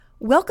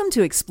Welcome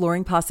to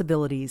Exploring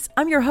Possibilities.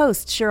 I'm your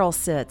host, Cheryl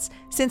Sitz.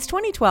 Since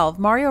 2012,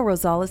 Mario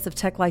Rosales of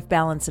Tech Life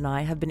Balance and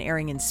I have been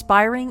airing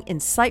inspiring,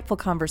 insightful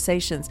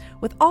conversations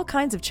with all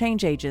kinds of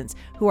change agents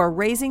who are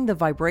raising the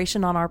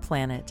vibration on our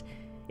planet.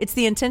 It's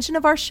the intention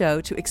of our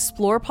show to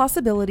explore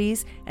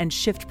possibilities and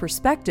shift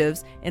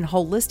perspectives in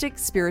holistic,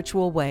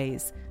 spiritual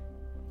ways.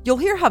 You'll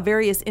hear how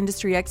various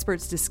industry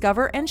experts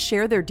discover and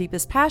share their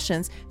deepest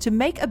passions to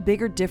make a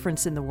bigger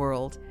difference in the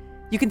world.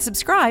 You can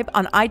subscribe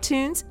on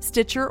iTunes,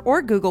 Stitcher,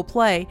 or Google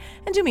Play.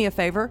 And do me a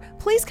favor,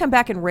 please come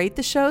back and rate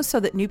the show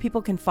so that new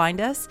people can find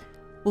us.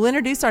 We'll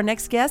introduce our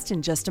next guest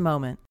in just a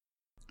moment.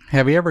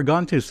 Have you ever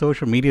gone to a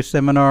social media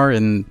seminar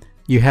and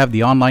you have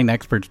the online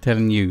experts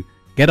telling you,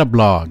 get a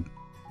blog,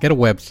 get a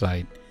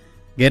website,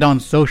 get on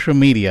social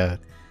media,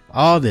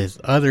 all this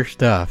other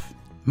stuff?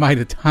 By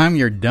the time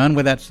you're done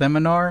with that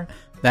seminar,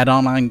 that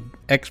online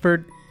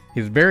expert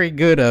is very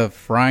good at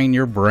frying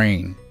your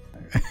brain.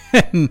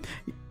 And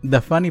the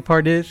funny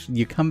part is,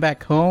 you come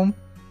back home,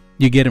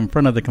 you get in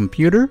front of the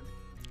computer,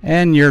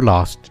 and you're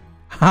lost.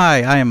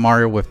 Hi, I am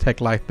Mario with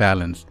Tech Life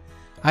Balance.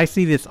 I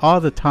see this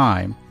all the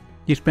time.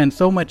 You spend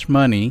so much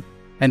money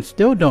and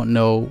still don't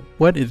know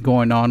what is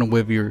going on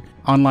with your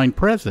online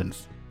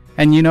presence.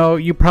 And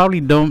you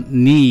probably don't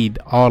need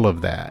all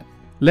of that.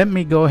 Let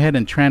me go ahead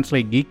and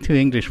translate Geek to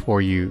English for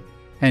you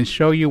and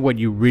show you what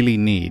you really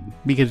need,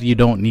 because you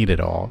don't need it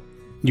all.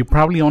 You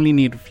probably only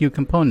need a few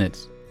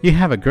components. You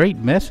have a great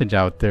message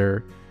out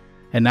there,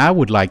 and I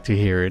would like to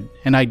hear it,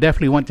 and I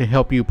definitely want to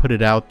help you put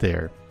it out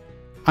there.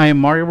 I am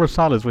Mario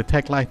Rosales with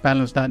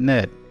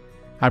TechLifeBalance.net.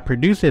 I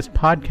produce this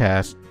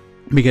podcast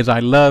because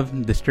I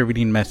love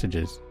distributing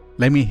messages.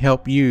 Let me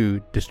help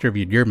you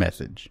distribute your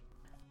message.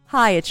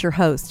 Hi, it's your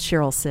host,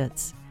 Cheryl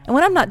Sitz. And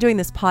when I'm not doing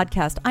this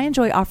podcast, I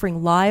enjoy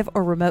offering live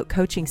or remote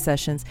coaching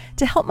sessions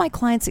to help my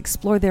clients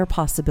explore their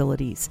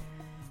possibilities.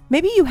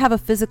 Maybe you have a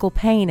physical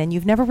pain and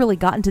you've never really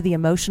gotten to the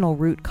emotional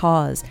root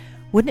cause.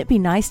 Wouldn't it be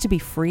nice to be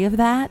free of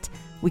that?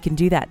 We can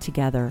do that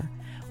together.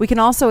 We can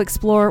also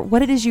explore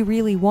what it is you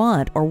really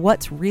want or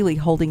what's really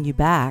holding you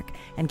back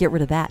and get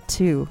rid of that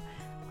too.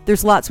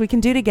 There's lots we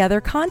can do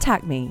together.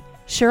 Contact me,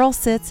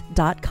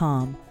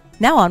 CherylSitz.com.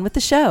 Now on with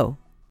the show.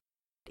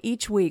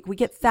 Each week, we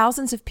get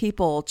thousands of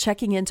people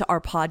checking into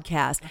our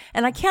podcast,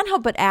 and I can't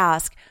help but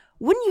ask,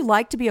 wouldn't you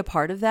like to be a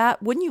part of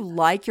that? Wouldn't you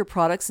like your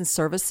products and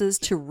services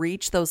to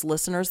reach those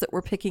listeners that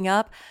we're picking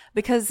up?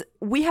 Because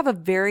we have a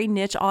very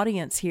niche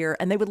audience here,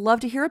 and they would love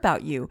to hear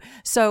about you.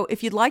 So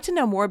if you'd like to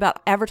know more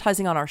about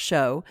advertising on our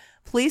show,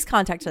 please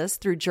contact us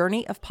through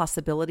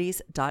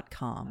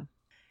journeyofpossibilities.com.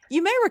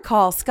 You may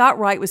recall Scott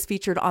Wright was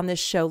featured on this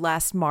show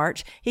last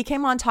March. He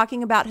came on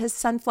talking about his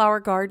sunflower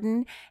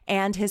garden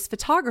and his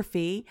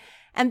photography.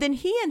 And then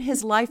he and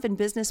his life and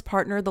business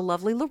partner, the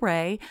lovely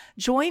LaRae,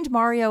 joined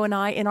Mario and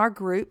I in our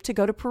group to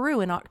go to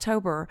Peru in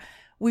October.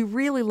 We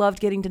really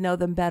loved getting to know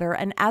them better.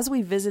 And as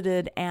we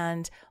visited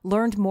and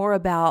learned more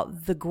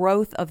about the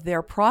growth of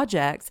their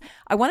projects,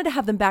 I wanted to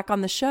have them back on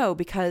the show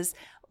because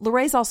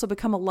LaRae's also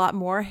become a lot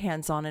more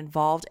hands-on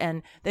involved,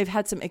 and they've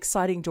had some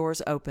exciting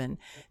doors open.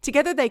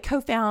 Together, they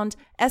co-found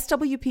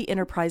SWP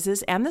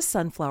Enterprises and the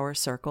Sunflower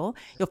Circle.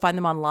 You'll find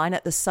them online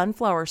at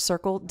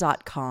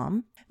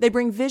thesunflowercircle.com. They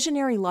bring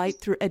visionary light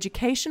through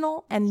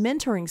educational and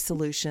mentoring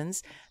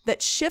solutions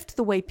that shift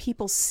the way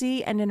people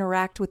see and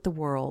interact with the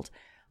world.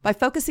 By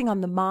focusing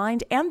on the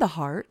mind and the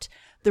heart,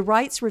 the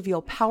Wrights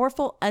reveal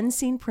powerful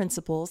unseen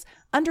principles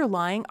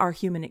underlying our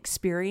human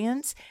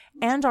experience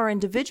and our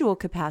individual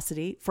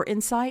capacity for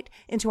insight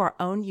into our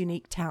own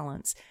unique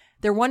talents.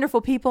 They're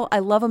wonderful people. I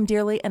love them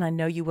dearly, and I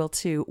know you will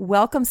too.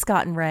 Welcome,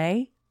 Scott and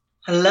Ray.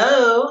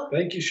 Hello.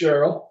 Thank you,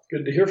 Cheryl.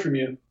 Good to hear from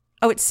you.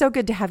 Oh, it's so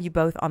good to have you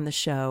both on the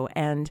show.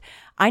 And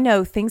I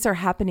know things are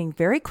happening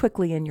very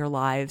quickly in your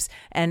lives.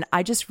 And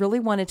I just really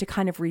wanted to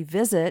kind of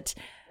revisit.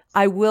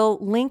 I will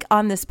link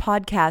on this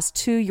podcast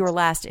to your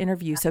last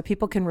interview so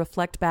people can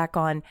reflect back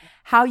on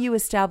how you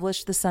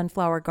established the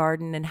Sunflower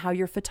Garden and how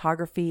your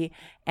photography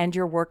and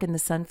your work in the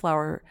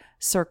Sunflower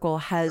Circle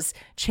has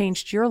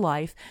changed your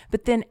life.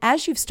 But then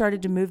as you've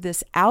started to move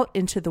this out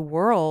into the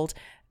world,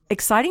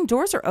 exciting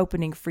doors are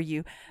opening for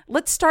you.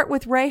 Let's start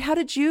with Ray. How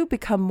did you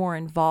become more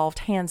involved,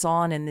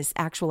 hands-on in this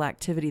actual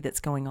activity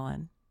that's going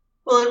on?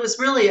 Well, it was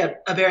really a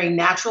very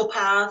natural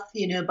path.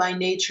 By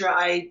nature,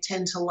 I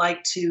tend to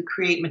like to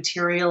create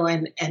material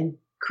and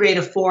create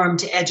a forum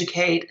to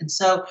educate. And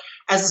so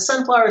as the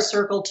Sunflower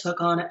Circle took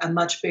on a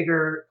much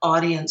bigger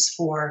audience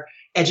for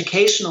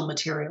educational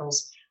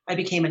materials, I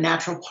became a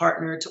natural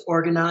partner to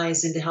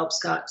organize and to help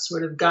Scott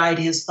sort of guide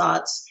his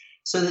thoughts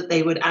so that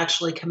they would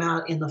actually come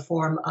out in the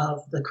form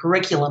of the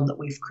curriculum that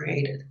we've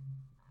created.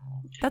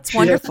 That's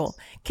wonderful.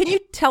 Can you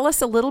tell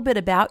us a little bit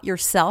about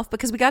yourself?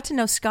 Because we got to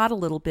know Scott a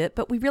little bit,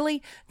 but we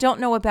really don't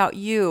know about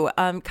you.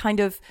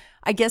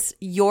 I guess,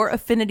 your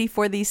affinity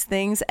for these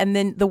things, and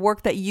then the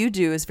work that you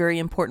do is very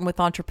important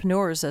with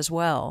entrepreneurs as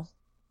well.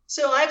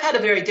 So I've had a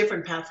very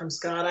different path from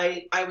Scott.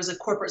 I was a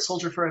corporate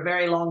soldier for a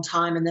very long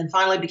time and then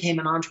finally became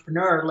an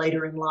entrepreneur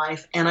later in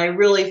life. And I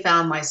really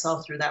found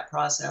myself through that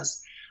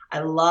process. I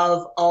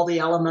love all the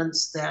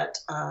elements that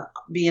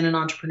being an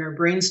entrepreneur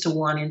brings to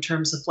one in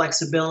terms of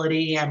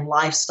flexibility and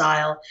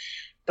lifestyle.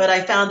 But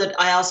I found that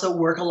I also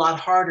work a lot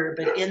harder.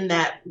 But in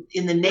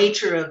the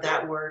nature of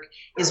that work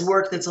is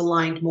work that's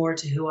aligned more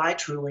to who I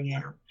truly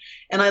am.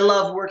 And I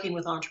love working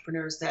with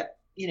entrepreneurs that,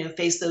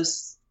 face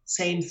those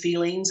same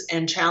feelings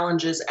and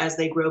challenges as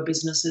they grow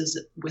businesses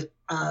with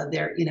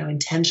their,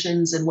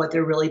 intentions and what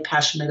they're really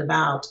passionate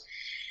about.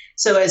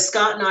 So as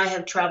Scott and I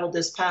have traveled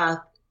this path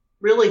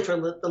really for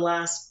the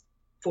last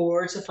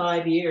 4 to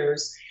 5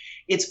 years,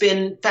 it's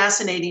been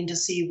fascinating to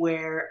see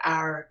where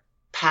our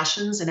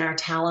passions and our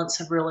talents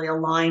have really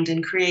aligned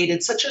and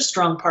created such a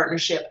strong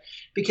partnership,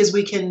 because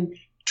we can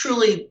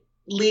truly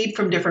lead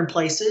from different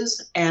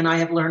places. And I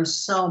have learned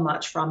so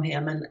much from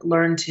him and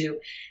learned to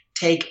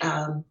take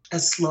a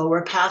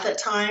slower path at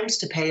times,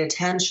 to pay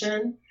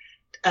attention,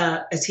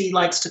 as he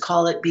likes to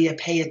call it, be a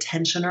pay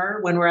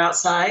attentioner when we're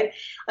outside.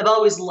 I've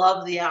always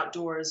loved the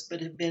outdoors,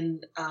 but have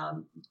been,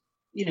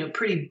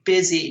 pretty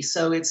busy.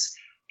 So it's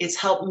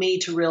helped me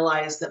to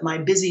realize that my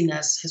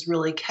busyness has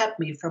really kept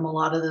me from a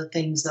lot of the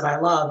things that I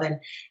love. And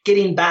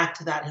getting back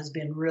to that has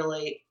been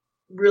really,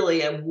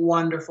 really a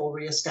wonderful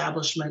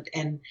reestablishment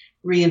and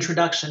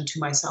reintroduction to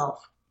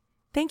myself.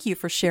 Thank you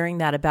for sharing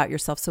that about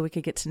yourself so we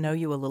could get to know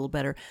you a little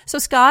better. So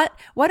Scott,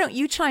 why don't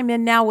you chime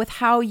in now with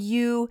how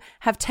you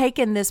have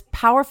taken this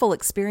powerful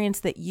experience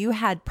that you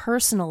had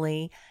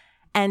personally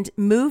and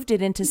moved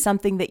it into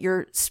something that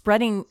you're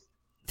spreading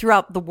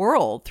throughout the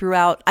world,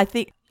 I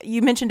think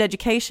you mentioned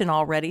education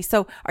already.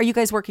 So are you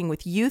guys working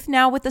with youth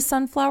now with the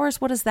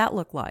sunflowers? What does that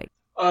look like?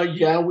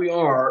 Yeah, we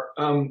are.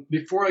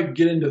 Before I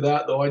get into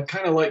that, though, I'd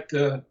kind of like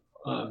to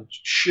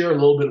share a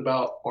little bit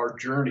about our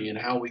journey and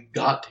how we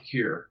got to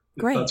here.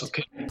 Great. If that's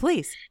okay.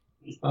 Please.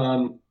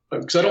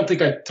 Because I don't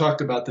think I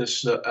talked about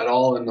this at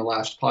all in the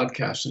last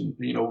podcast. And,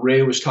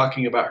 Ray was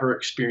talking about her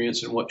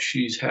experience and what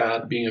she's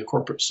had being a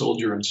corporate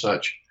soldier and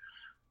such.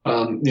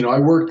 I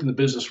worked in the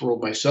business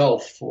world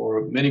myself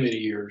for many, many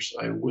years.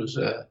 I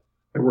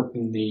worked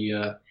in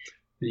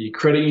the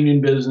credit union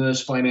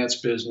business, finance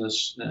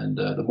business, and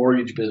the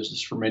mortgage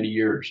business for many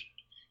years.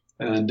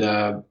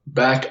 And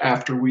back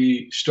after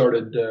we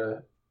started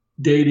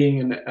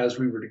dating and as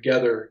we were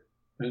together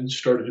and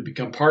started to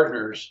become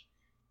partners,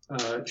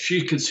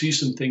 she could see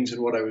some things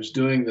in what I was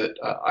doing that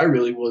I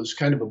really was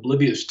kind of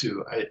oblivious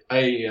to.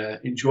 I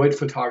enjoyed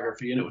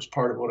photography, and it was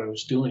part of what I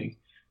was doing,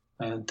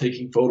 and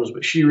taking photos.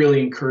 But she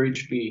really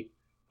encouraged me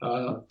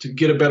to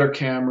get a better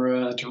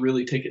camera, to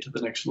really take it to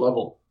the next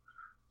level.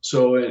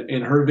 So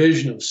in her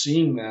vision of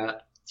seeing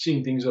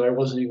things that I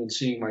wasn't even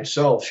seeing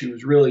myself, she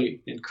was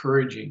really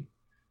encouraging.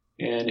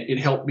 And it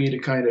helped me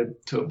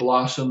to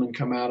blossom and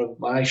come out of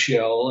my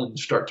shell and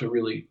start to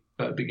really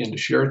begin to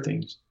share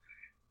things.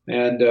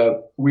 And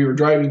we were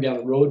driving down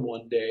the road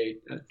one day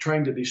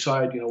trying to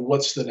decide,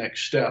 what's the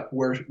next step?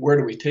 Where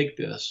do we take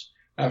this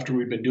after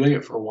we've been doing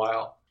it for a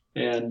while?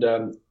 And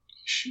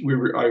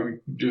I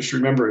just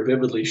remember it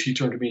vividly. She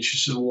turned to me and she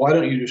said, well, why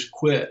don't you just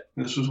quit?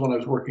 And this was when I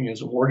was working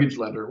as a mortgage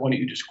lender. Why don't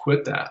you just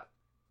quit that?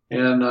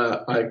 And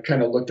I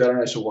kind of looked at her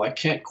and I said, well, I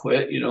can't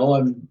quit.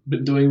 I've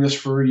been doing this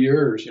for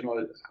years.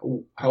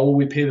 How will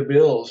we pay the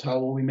bills? How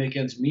will we make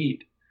ends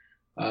meet?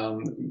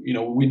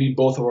 We need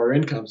both of our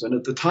incomes. And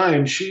at the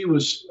time, she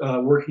was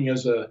working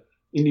as a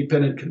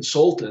independent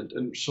consultant,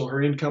 and so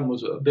her income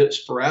was a bit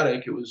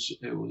sporadic. It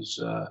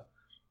was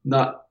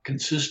not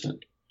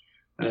consistent,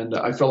 and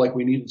I felt like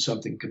we needed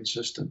something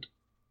consistent.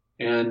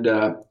 And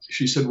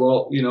she said,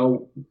 well,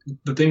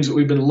 the things that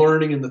we've been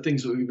learning and the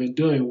things that we've been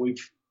doing,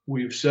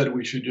 we've said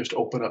we should just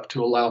open up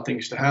to allow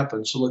things to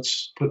happen. So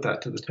let's put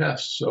that to the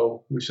test.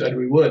 So we said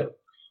we would,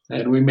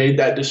 and we made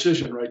that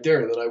decision right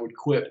there that I would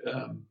quit.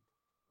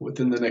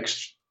 Within the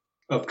next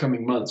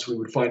upcoming months, we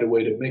would find a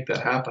way to make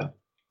that happen.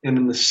 And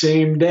in the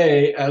same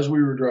day, as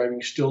we were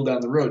driving still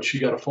down the road, she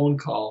got a phone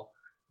call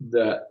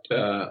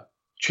that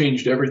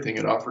changed everything.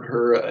 It offered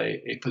her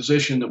a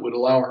position that would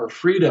allow her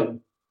freedom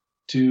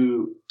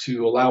to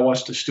allow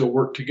us to still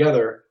work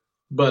together,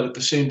 but at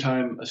the same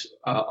time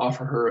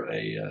offer her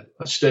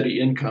a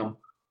steady income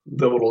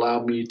that would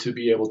allow me to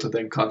be able to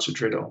then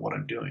concentrate on what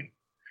I'm doing.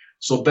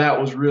 So that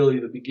was really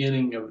the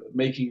beginning of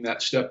making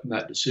that step and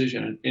that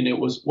decision. And it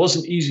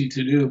wasn't easy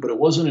to do, but it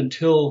wasn't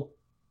until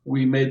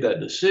we made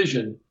that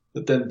decision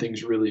that then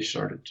things really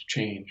started to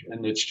change.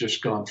 And it's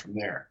just gone from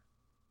there.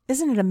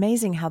 Isn't it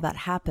amazing how that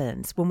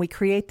happens when we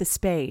create the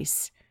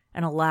space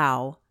and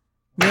allow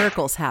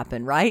miracles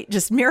happen, right?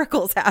 Just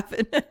miracles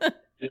happen.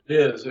 It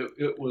is.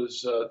 It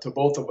was, to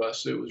both of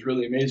us, it was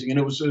really amazing. And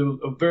it was a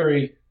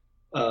very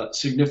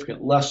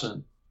significant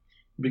lesson.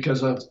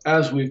 Because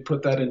as we've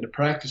put that into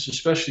practice,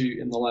 especially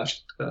in the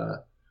last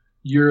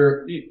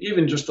year,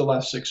 even just the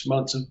last 6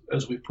 months,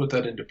 as we've put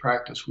that into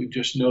practice, we've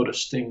just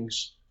noticed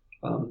things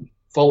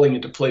falling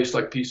into place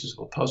like pieces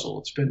of a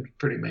puzzle. It's been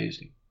pretty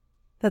amazing.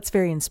 That's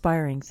very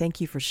inspiring. Thank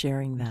you for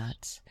sharing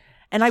that.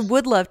 And I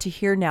would love to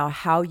hear now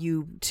how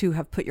you two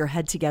have put your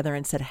head together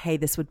and said, hey,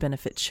 this would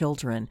benefit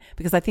children,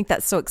 because I think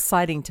that's so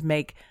exciting to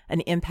make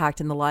an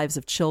impact in the lives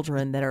of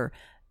children that are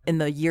in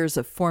the years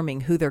of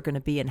forming who they're going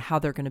to be and how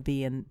they're going to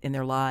be in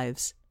their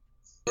lives.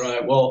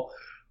 Right. Well,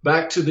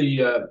 back to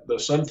the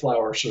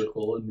sunflower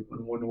circle, and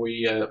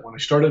when I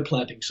started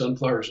planting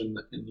sunflowers in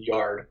the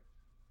yard,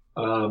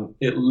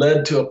 it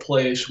led to a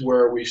place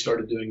where we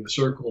started doing the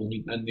circle.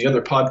 And the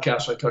other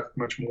podcasts, I talked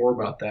much more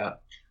about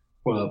that,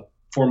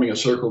 forming a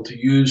circle to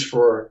use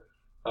for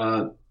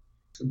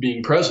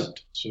being present.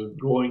 So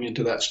going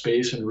into that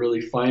space and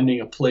really finding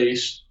a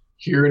place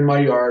here in my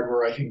yard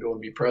where I can go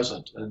and be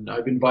present. And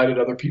I've invited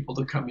other people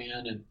to come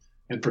in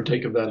and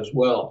partake of that as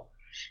well.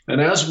 And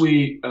as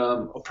we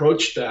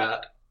approached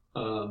that,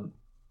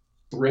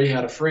 Ray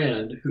had a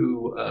friend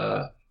who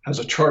has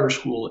a charter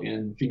school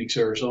in Phoenix,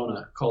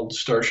 Arizona called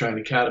Starshine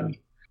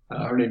Academy.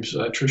 Her name's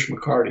Trish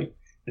McCarty.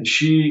 And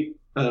she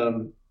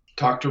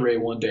talked to Ray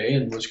one day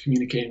and was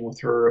communicating with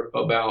her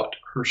about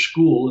her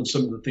school and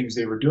some of the things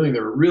they were doing. They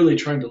were really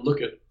trying to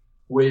look at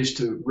ways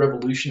to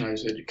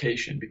revolutionize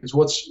education, because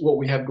what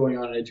we have going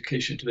on in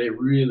education today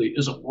really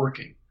isn't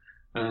working.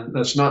 And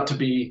that's not to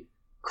be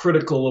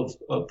critical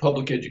of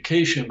public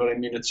education, but I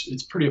mean,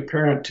 it's pretty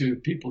apparent to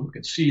people who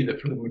can see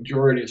that for the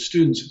majority of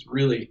students, it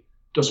really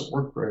doesn't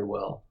work very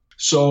well.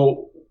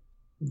 So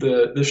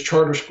this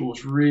charter school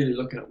is really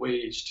looking at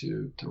ways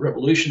to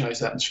revolutionize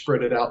that and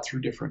spread it out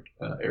through different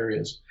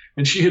areas.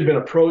 And she had been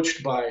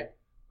approached by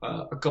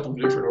a couple of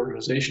different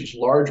organizations,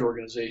 large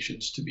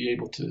organizations, to be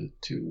able to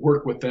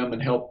work with them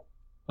and help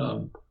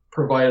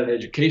provide an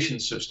education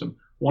system,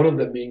 one of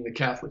them being the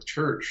Catholic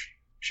Church.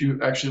 She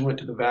actually went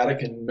to the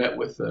Vatican and met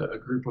with a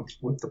group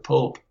with the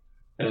Pope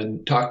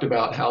and talked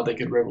about how they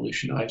could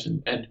revolutionize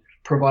and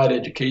provide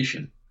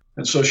education.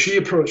 And so she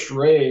approached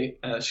Ray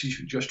as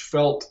she just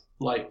felt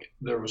like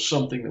there was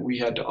something that we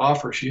had to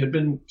offer. She had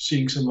been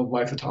seeing some of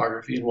my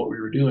photography and what we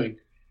were doing.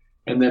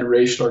 And then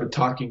Ray started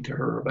talking to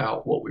her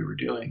about what we were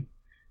doing.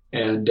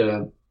 And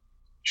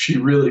she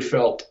really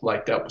felt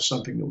like that was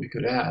something that we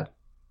could add.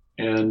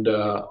 And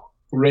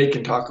Ray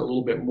can talk a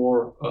little bit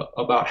more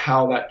about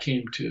how that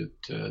came to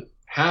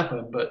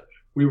happen. But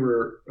we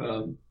were,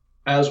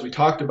 as we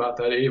talked about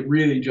that, it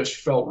really just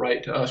felt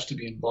right to us to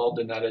be involved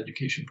in that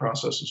education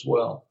process as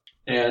well.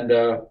 And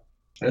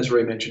as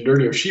Ray mentioned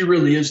earlier, she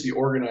really is the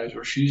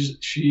organizer.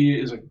 She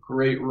is a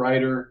great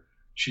writer.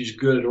 She's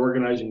good at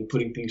organizing and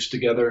putting things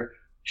together.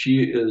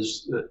 She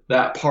is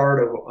that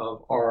part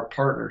of our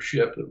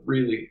partnership that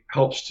really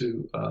helps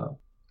to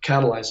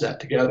catalyze that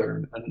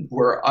together. And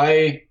where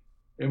I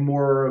am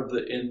more of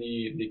in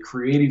the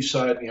creative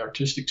side and the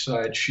artistic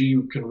side, she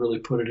can really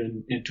put it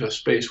into a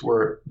space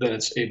where then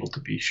it's able to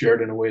be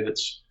shared in a way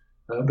that's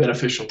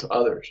beneficial to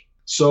others.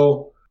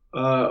 So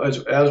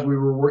as we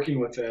were working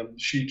with them,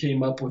 she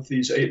came up with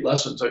these 8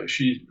 lessons.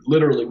 She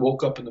literally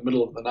woke up in the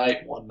middle of the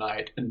night one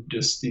night and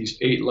just these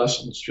 8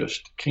 lessons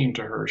just came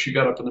to her. She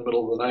got up in the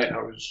middle of the night and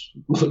I was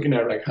looking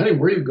at her like, honey,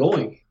 where are you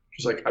going?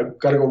 She's like, I've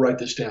got to go write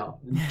this down.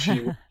 And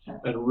she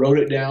and wrote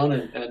it down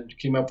and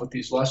came up with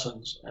these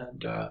lessons.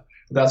 And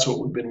that's what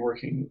we've been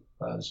working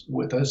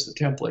with as the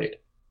template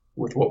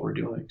with what we're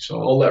doing.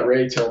 So I'll let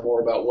Ray tell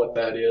more about what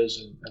that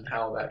is and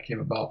how that came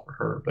about for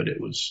her. But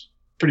it was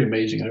pretty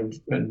amazing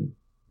and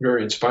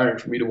very inspiring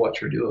for me to watch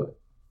her do it.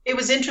 It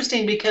was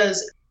interesting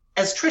because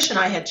as Trish and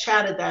I had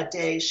chatted that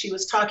day, she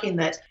was talking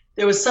that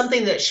there was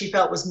something that she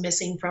felt was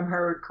missing from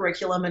her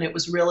curriculum, and it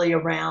was really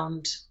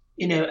around,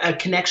 a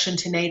connection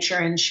to nature.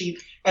 And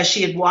as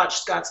she had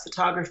watched Scott's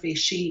photography,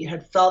 she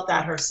had felt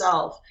that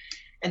herself.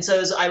 And so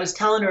as I was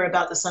telling her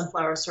about the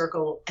Sunflower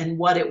Circle and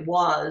what it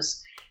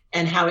was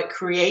and how it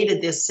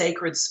created this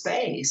sacred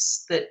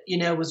space that,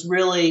 was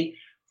really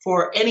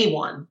for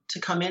anyone to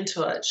come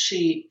into it,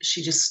 she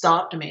just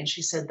stopped me and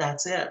she said,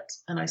 that's it.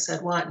 And I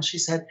said, what? And she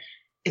said,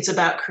 it's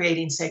about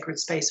creating sacred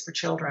space for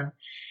children.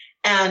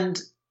 And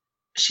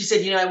she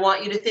said, I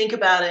want you to think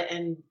about it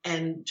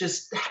and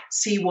just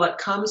see what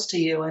comes to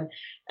you.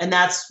 And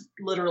that's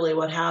literally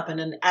what happened.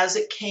 And as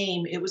it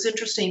came, it was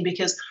interesting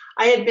because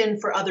I had been,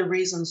 for other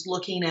reasons,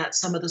 looking at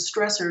some of the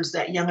stressors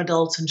that young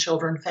adults and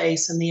children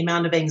face and the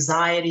amount of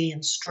anxiety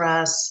and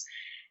stress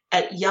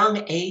at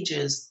young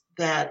ages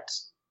that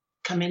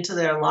come into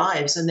their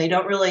lives, and they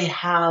don't really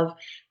have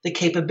the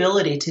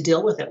capability to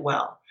deal with it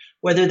well,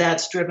 whether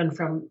that's driven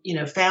from,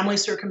 family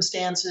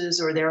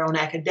circumstances or their own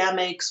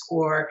academics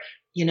or,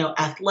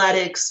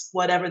 athletics,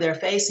 whatever they're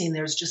facing.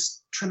 There's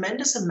just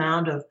tremendous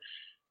amount of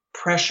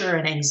pressure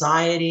and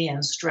anxiety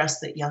and stress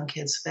that young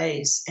kids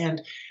face.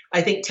 And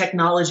I think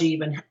technology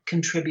even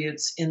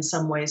contributes in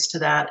some ways to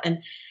that. And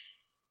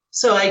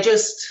so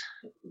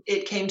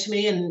it came to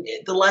me, and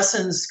the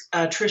lessons,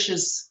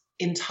 Trish's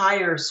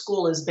entire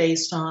school is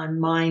based on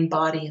mind,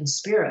 body, and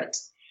spirit.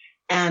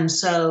 And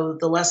so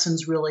the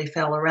lessons really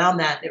fell around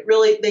that.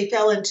 They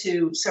fell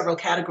into several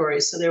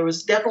categories. So there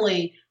was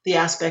definitely the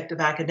aspect of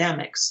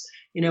academics,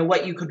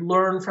 what you could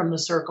learn from the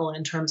circle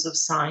in terms of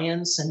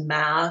science and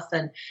math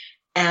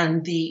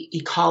and the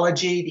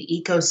ecology,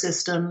 the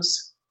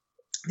ecosystems,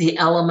 the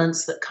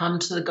elements that come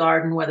to the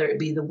garden, whether it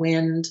be the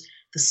wind,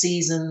 the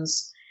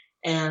seasons.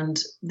 And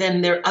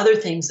then there are other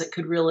things that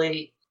could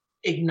really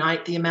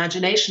ignite the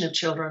imagination of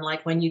children.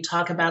 Like when you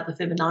talk about the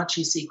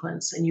Fibonacci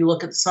sequence and you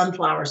look at the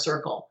sunflower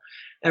circle,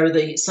 or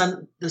the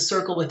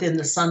circle within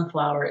the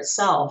sunflower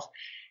itself,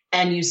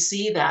 and you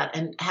see that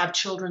and have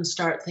children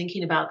start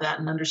thinking about that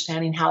and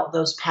understanding how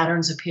those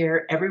patterns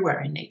appear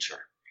everywhere in nature.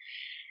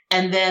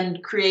 And then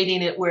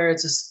creating it where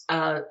it's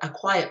a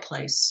quiet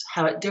place,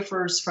 how it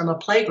differs from a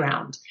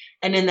playground.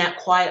 And in that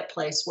quiet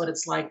place, what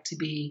it's like to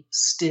be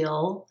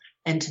still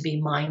and to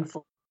be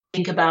mindful.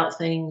 Think about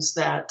things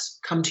that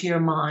come to your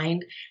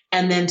mind,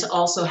 and then to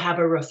also have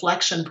a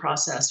reflection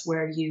process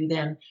where you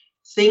then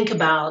think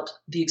about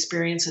the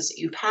experiences that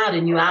you've had,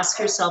 and you ask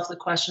yourself the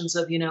questions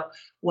of,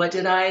 what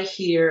did I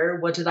hear?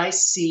 What did I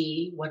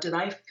see? What did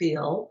I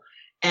feel?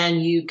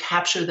 And you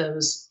capture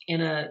those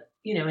in a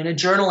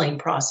journaling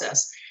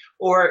process.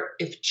 Or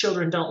if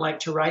children don't like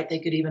to write, they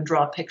could even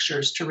draw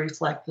pictures to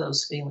reflect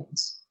those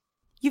feelings.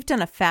 You've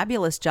done a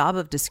fabulous job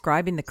of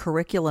describing the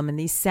curriculum, and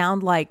these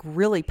sound like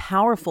really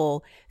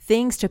powerful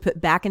things to put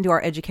back into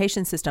our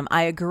education system.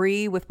 I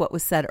agree with what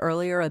was said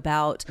earlier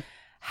about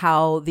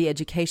how the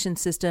education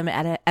system,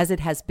 as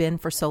it has been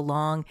for so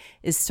long,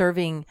 is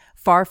serving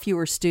far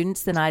fewer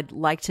students than I'd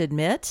like to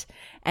admit.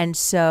 And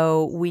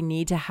so we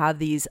need to have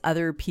these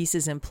other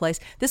pieces in place.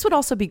 This would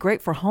also be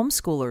great for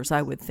homeschoolers,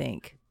 I would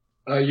think.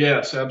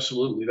 Yes,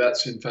 absolutely.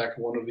 That's, in fact,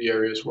 one of the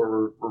areas where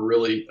we're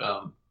really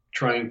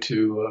trying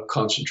to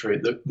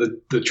concentrate.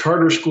 The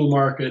charter school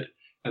market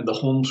and the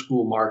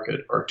homeschool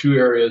market are two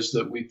areas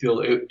that we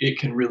feel it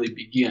can really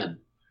begin.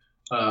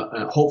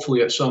 And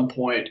hopefully at some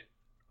point,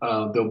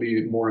 there'll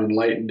be more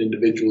enlightened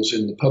individuals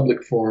in the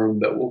public forum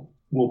that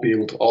will be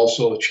able to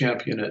also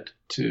champion it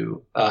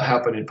to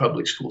happen in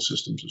public school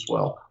systems as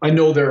well. I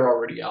know they're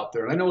already out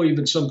there. And I know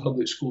even some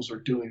public schools are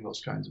doing those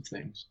kinds of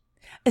things.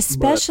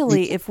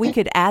 Especially if we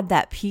could add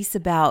that piece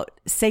about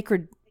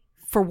sacred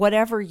for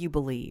whatever you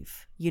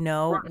believe,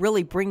 Right.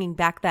 really bringing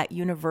back that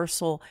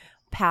universal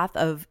path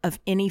of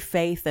any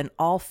faith and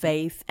all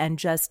faith, and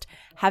just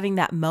having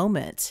that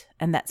moment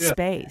and that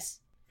space.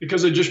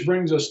 Because it just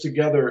brings us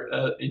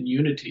together in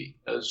unity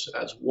as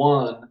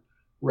one,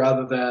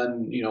 rather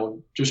than,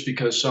 just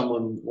because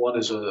one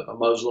is a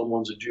Muslim,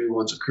 one's a Jew,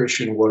 one's a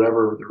Christian,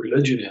 whatever the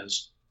religion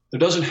is. There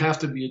doesn't have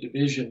to be a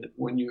division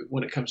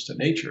when it comes to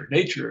nature.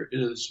 Nature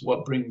is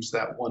what brings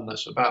that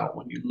oneness about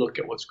when you look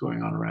at what's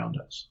going on around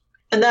us.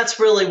 And that's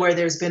really where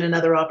there's been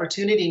another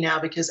opportunity now,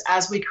 because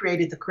as we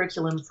created the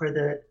curriculum for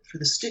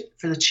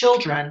the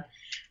children,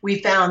 we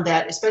found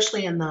that,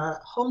 especially in the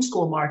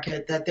homeschool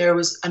market, that there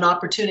was an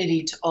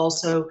opportunity to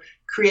also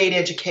create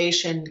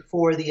education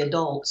for the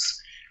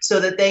adults so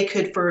that they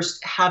could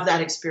first have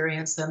that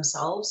experience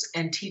themselves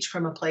and teach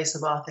from a place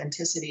of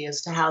authenticity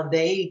as to how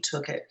they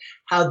took it,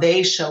 how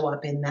they show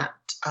up in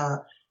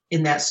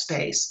that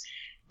space.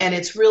 And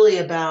it's really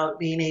about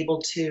being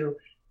able to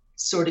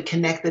sort of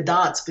connect the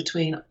dots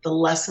between the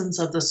lessons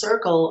of the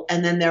circle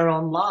and then their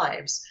own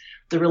lives,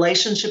 the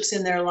relationships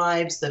in their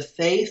lives, the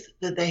faith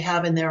that they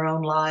have in their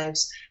own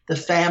lives, the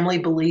family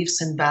beliefs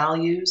and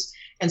values.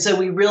 And so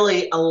we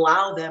really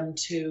allow them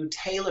to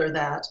tailor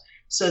that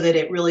so that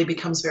it really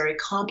becomes very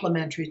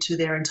complementary to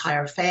their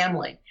entire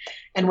family.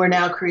 And we're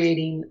now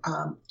creating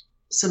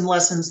some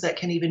lessons that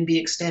can even be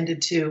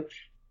extended to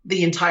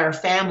the entire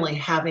family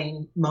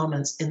having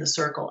moments in the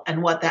circle,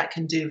 and what that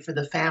can do for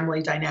the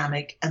family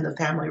dynamic and the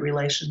family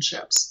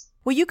relationships.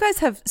 Well, you guys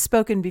have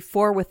spoken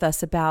before with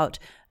us about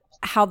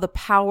how the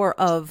power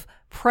of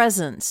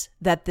presence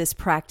that this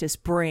practice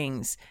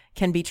brings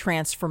can be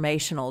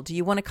transformational. Do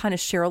you want to kind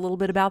of share a little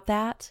bit about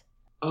that?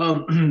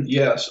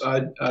 Yes,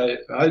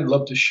 I'd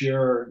love to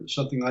share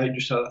something I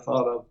just had a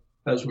thought of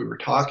as we were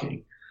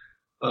talking.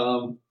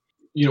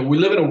 We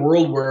live in a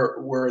world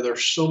where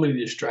there's so many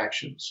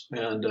distractions,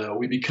 and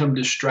we become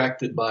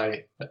distracted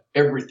by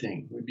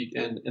everything.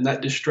 And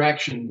that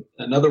distraction,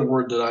 another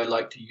word that I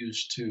like to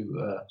use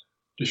to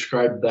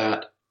describe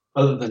that,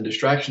 other than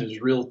distraction,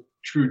 is real,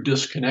 true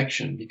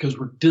disconnection, because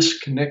we're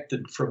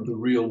disconnected from the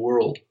real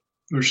world.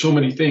 There's so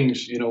many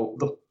things,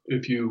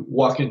 if you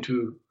walk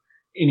into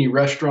any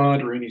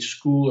restaurant or any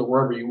school or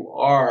wherever you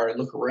are and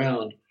look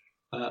around,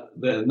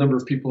 the number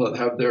of people that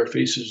have their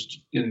faces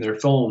in their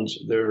phones,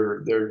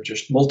 they're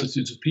just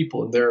multitudes of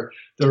people, and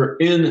they're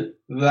in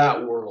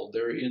that world.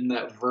 They're in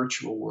that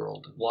virtual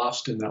world,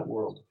 lost in that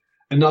world.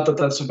 And not that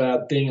that's a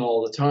bad thing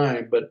all the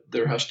time, but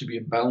there has to be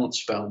a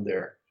balance found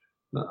there.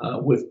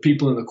 With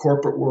people in the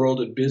corporate world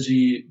and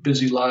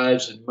busy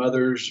lives, and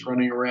mothers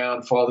running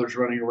around, fathers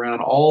running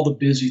around, all the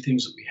busy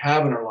things that we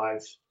have in our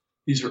life,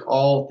 these are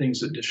all things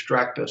that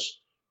distract us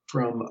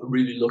from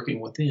really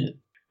looking within.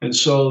 And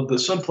so the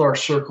Sunflower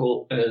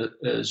Circle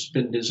has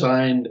been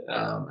designed,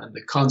 and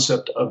the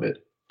concept of it,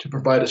 to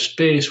provide a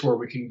space where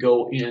we can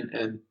go in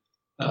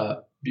and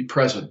be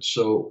present.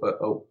 So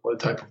a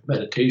type of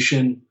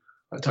meditation,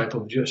 a type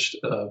of just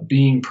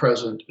being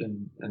present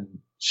and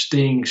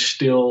staying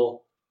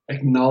still,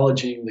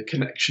 acknowledging the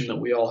connection that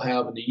we all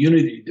have and the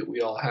unity that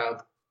we all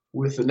have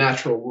with the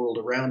natural world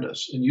around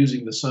us, and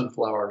using the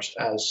sunflowers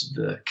as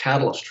the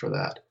catalyst for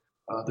that.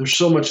 there's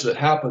so much that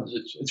happens.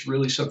 It's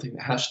really something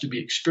that has to be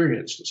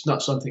experienced. It's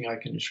not something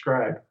I can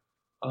describe.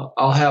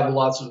 I'll have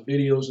lots of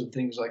videos and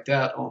things like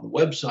that on the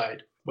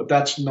website, but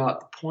that's not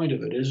the point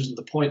of it. It isn't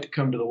the point to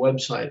come to the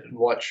website and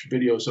watch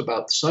videos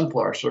about the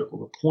sunflower circle.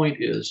 The point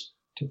is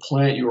to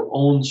plant your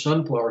own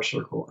sunflower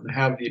circle and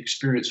have the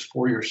experience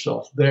for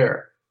yourself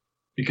there,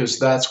 because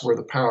that's where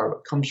the power of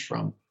it comes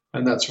from.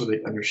 And that's where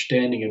the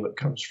understanding of it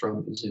comes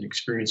from, is in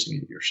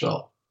experiencing it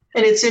yourself.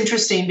 And it's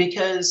interesting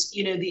because,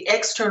 the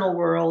external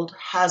world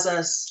has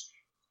us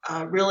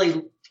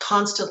really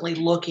constantly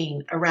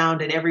looking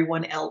around at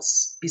everyone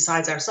else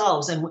besides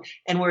ourselves.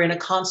 And we're in a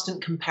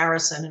constant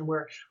comparison, and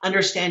we're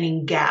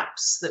understanding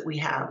gaps that we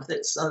have.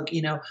 That's,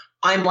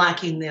 I'm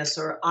lacking this,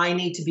 or I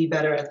need to be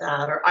better at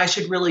that, or I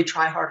should really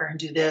try harder and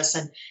do this.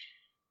 And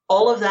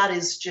all of that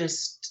is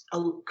just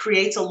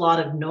creates a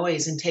lot of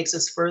noise and takes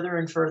us further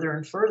and further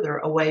and further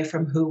away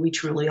from who we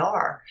truly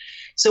are.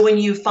 So when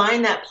you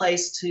find that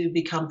place to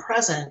become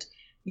present,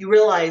 you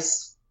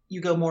realize you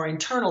go more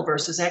internal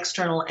versus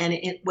external.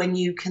 And when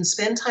you can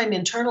spend time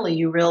internally,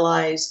 you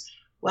realize,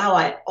 wow,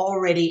 I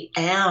already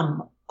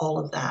am all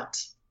of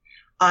that.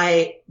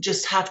 I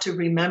just have to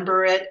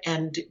remember it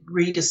and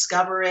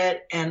rediscover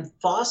it and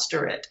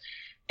foster it.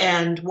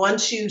 And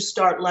once you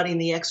start letting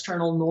the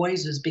external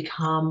noises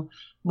become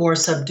more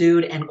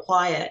subdued and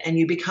quiet, and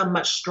you become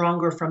much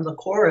stronger from the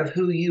core of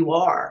who you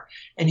are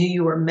and who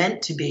you are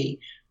meant to be,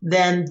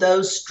 then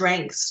those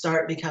strengths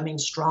start becoming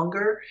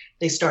stronger.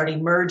 They start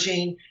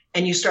emerging,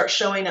 and you start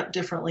showing up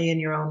differently in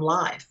your own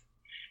life.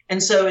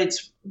 And so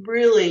it's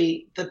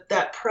really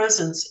that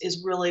presence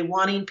is really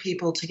wanting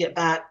people to get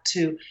back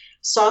to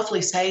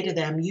softly say to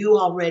them, you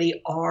already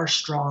are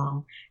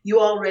strong. You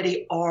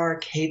already are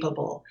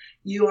capable.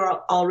 You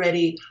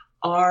already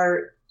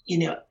are,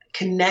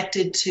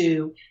 connected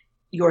to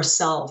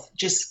yourself.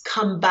 Just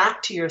come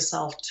back to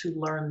yourself to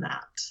learn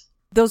that.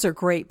 Those are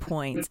great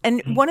points.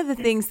 And one of the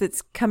things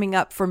that's coming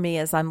up for me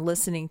as I'm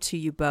listening to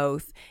you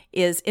both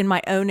is, in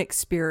my own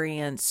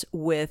experience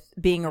with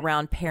being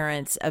around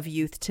parents of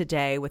youth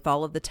today with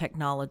all of the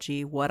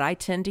technology, what I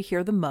tend to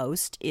hear the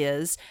most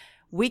is,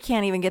 we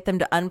can't even get them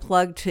to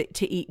unplug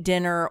to eat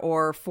dinner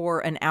or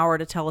for an hour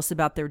to tell us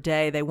about their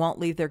day. They won't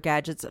leave their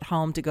gadgets at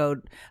home to go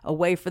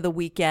away for the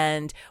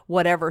weekend,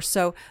 whatever.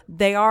 So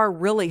they are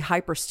really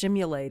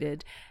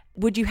hyperstimulated.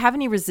 Would you have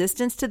any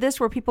resistance to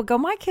this, where people go,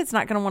 my kid's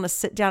not going to want to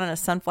sit down in a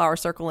sunflower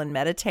circle and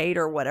meditate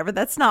or whatever?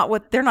 That's not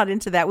what, they're not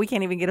into that. We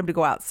can't even get them to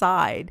go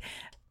outside.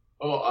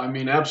 Oh, I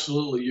mean,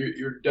 absolutely.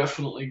 You're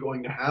definitely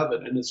going to have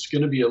it, and it's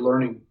going to be a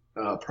learning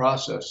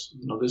process.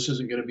 This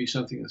isn't going to be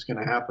something that's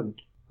going to happen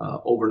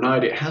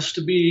overnight. It has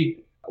to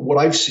be, what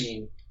I've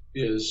seen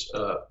is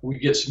we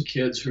get some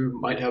kids who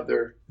might have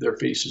their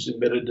faces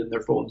embedded in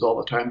their phones all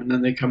the time, and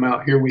then they come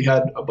out here. We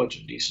had a bunch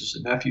of nieces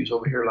and nephews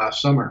over here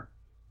last summer,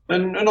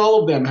 and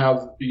all of them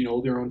have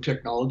their own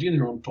technology and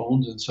their own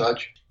phones and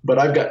such. But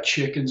I've got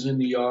chickens in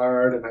the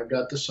yard, and I've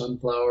got the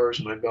sunflowers,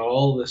 and I've got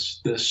all this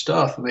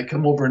stuff, and they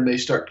come over and they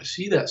start to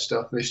see that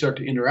stuff, and they start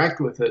to interact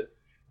with it,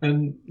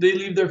 and they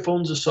leave their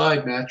phones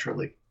aside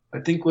naturally. I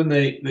think when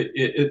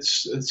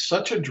it's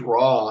such a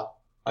draw,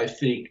 I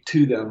think,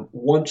 to them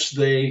once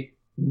they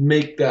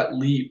make that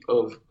leap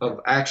of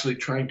actually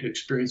trying to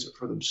experience it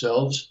for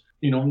themselves.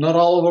 Not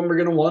all of them are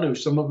going to want to.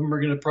 Some of them are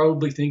going to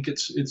probably think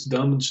it's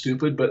dumb and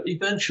stupid, but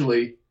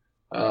eventually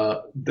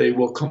they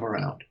will come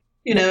around.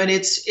 And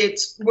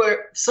it's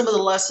where some of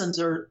the lessons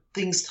or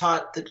things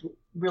taught that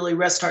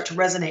really start to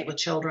resonate with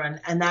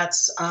children, and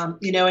that's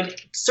and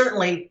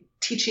certainly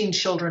teaching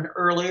children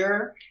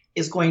earlier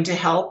is going to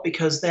help,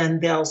 because then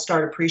they'll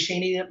start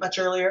appreciating it much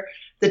earlier.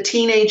 The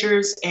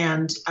teenagers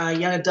and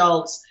young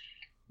adults,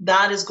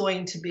 that is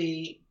going to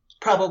be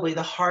probably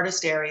the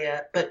hardest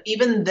area. But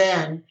even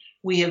then,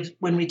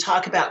 when we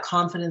talk about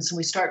confidence and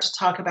we start to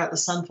talk about the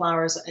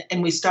sunflowers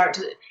and we start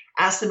to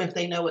ask them if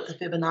they know what the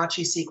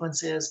Fibonacci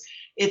sequence is,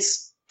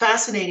 it's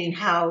fascinating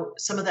how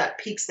some of that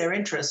piques their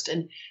interest.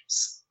 And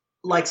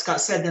like Scott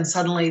said, then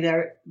suddenly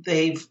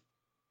they've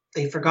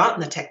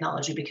forgotten the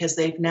technology, because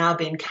they've now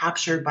been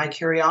captured by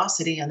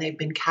curiosity, and they've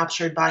been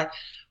captured by,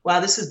 wow,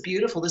 this is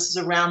beautiful. This is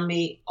around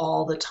me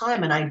all the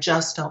time, and I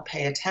just don't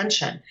pay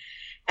attention.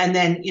 And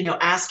then,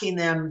 asking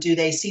them, do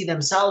they see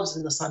themselves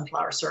in the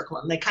sunflower circle?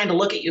 And they kind of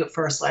look at you at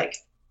first like,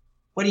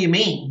 what do you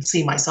mean,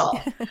 see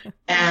myself?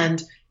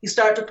 And you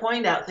start to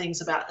point out things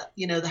about,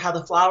 how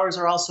the flowers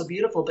are all so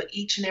beautiful, but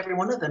each and every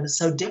one of them is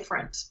so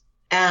different.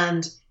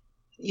 And,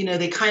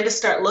 they kind of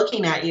start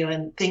looking at you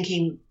and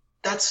thinking,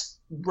 that's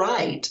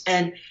right.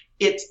 And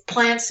it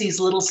plants these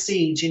little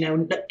seeds.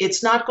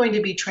 It's not going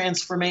to be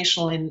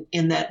transformational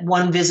in that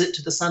one visit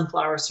to the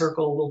sunflower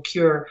circle will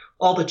cure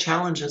all the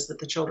challenges that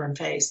the children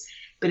face.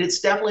 But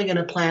it's definitely going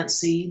to plant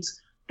seeds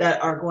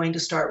that are going to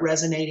start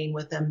resonating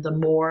with them the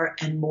more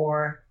and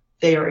more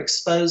they are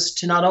exposed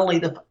to not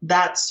only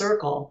that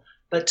circle,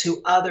 but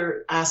to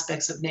other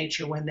aspects of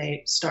nature when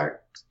they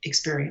start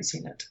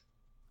experiencing it.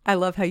 I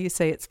love how you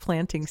say it's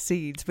planting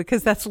seeds,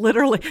 because they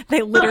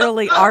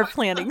literally are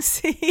planting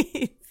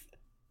seeds.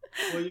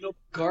 Well,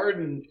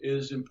 garden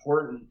is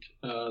important.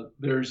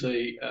 There's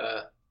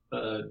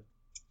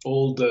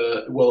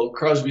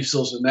Crosby,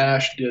 Stills and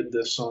Nash did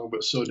this song,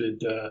 but so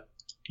did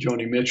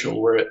Joni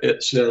Mitchell, where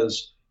it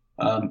says,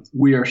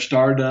 "We are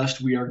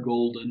stardust, we are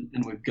golden,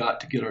 and we've got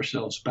to get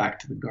ourselves back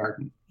to the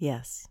garden."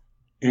 Yes.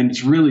 And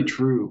it's really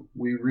true.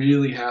 We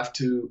really have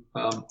to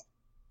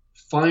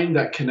find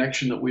that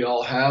connection that we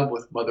all have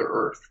with Mother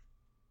Earth.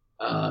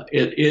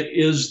 It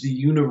is the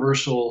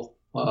universal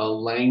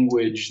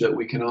language that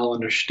we can all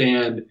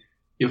understand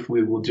if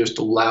we will just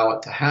allow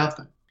it to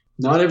happen.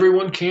 Not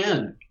everyone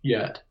can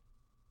yet.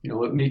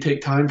 It may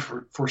take time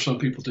for some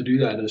people to do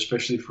that,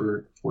 especially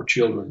for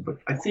children. But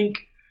I think,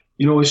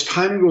 as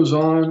time goes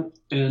on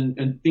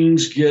and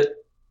things get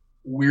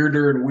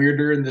weirder and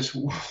weirder in this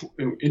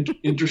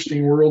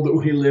interesting world that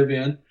we live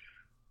in,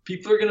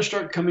 people are going to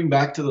start coming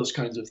back to those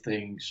kinds of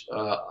things.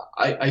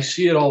 I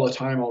see it all the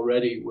time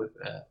already with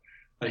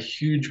a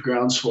huge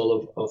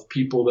groundswell of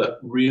people that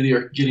really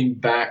are getting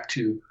back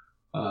to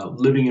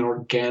living an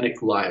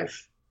organic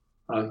life,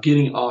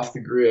 getting off the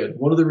grid.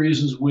 One of the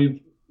reasons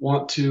we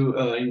want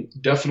to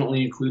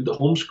definitely include the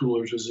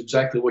homeschoolers is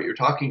exactly what you're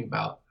talking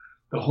about.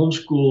 The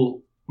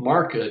homeschool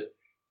market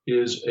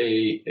is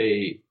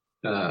a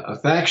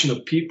faction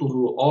of people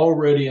who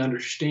already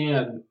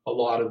understand, a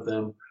lot of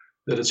them,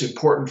 that it's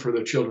important for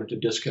their children to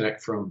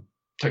disconnect from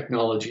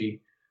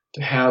technology,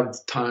 to have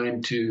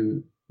time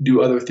to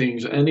do other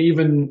things. And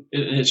even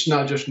it's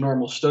not just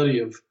normal study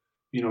of,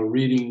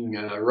 reading,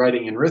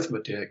 writing, and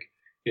arithmetic.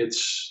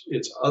 It's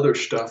other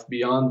stuff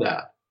beyond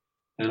that.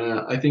 And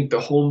I think the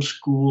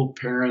homeschool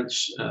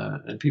parents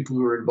and people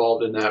who are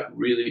involved in that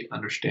really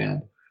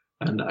understand.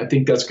 And I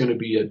think that's going to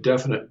be a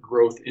definite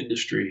growth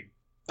industry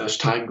as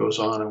time goes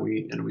on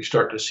and we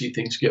start to see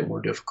things get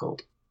more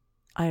difficult.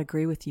 I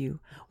agree with you.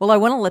 Well, I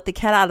want to let the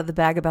cat out of the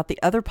bag about the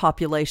other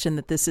population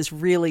that this is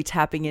really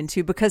tapping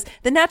into, because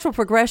the natural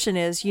progression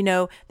is,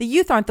 the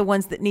youth aren't the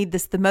ones that need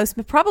this the most,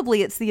 but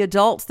probably it's the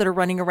adults that are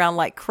running around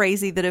like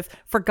crazy that have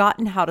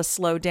forgotten how to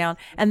slow down.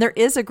 And there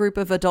is a group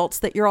of adults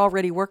that you're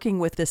already working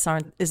with this,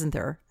 isn't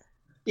there?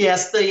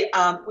 Yes,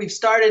 we've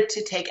started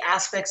to take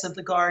aspects of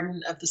the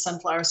garden, of the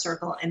Sunflower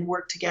Circle, and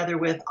work together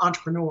with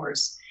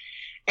entrepreneurs.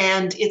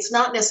 And it's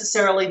not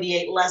necessarily the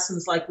 8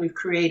 lessons like we've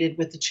created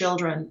with the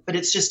children, but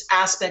it's just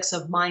aspects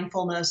of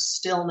mindfulness,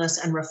 stillness,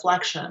 and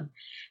reflection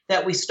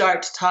that we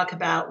start to talk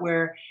about,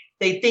 where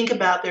they think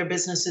about their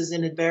businesses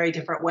in a very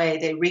different way.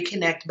 They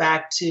reconnect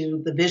back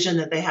to the vision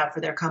that they have for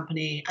their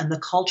company and the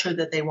culture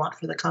that they want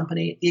for the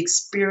company, the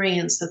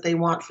experience that they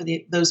want for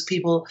those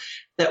people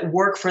that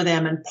work for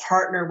them and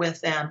partner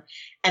with them.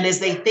 And as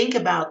they think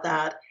about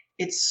that,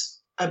 it's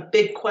a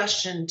big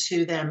question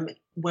to them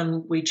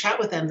when we chat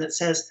with them that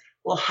says,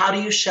 well, how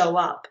do you show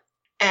up?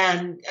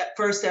 And at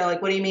first they're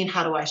like, what do you mean,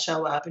 how do I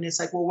show up? And it's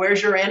like, well,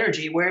 where's your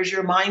energy? Where's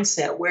your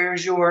mindset?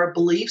 Where's your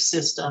belief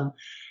system?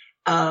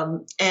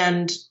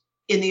 And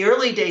in the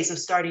early days of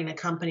starting a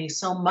company,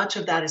 so much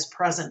of that is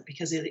present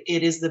because it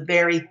is the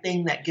very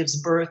thing that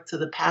gives birth to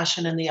the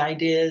passion and the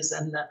ideas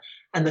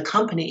and the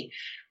company.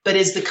 But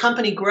as the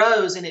company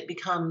grows and it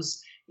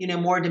becomes,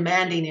 more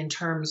demanding in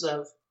terms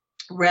of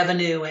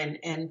revenue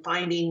and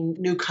finding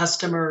new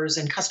customers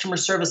and customer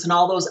service and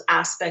all those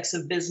aspects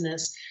of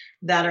business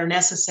that are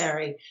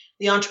necessary,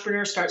 the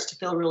entrepreneur starts to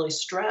feel really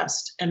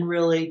stressed and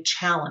really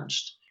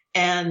challenged.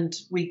 And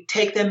we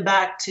take them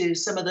back to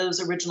some of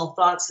those original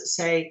thoughts that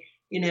say,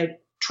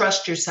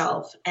 trust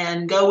yourself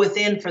and go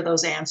within for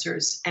those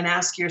answers and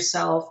ask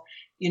yourself,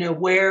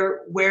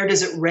 where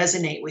does it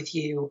resonate with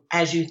you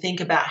as you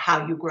think about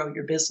how you grow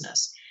your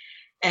business?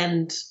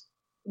 And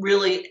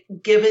really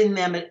giving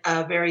them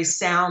a very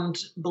sound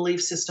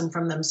belief system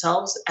from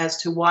themselves as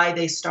to why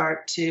they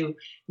start to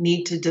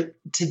need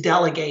to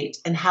delegate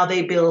and how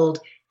they build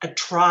a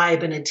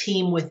tribe and a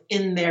team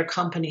within their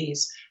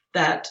companies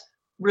that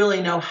really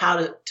know how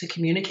to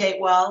communicate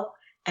well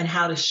and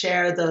how to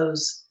share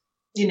those,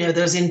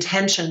 those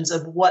intentions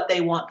of what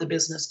they want the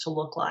business to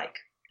look like.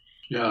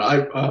 Yeah,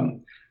 I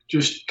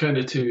just kind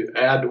of to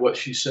add to what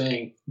she's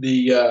saying,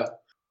 the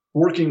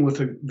working with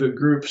the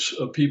groups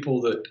of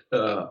people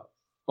that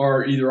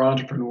are either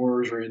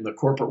entrepreneurs or in the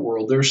corporate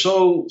world. There's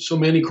so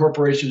many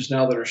corporations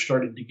now that are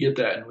starting to get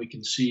that, and we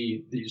can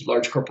see these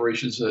large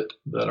corporations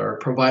that are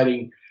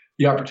providing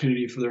the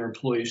opportunity for their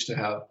employees to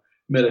have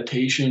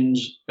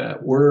meditations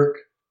at work,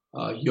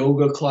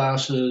 yoga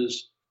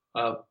classes,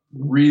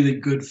 really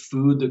good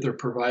food that they're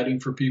providing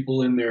for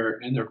people in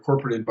their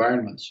corporate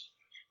environments.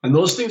 And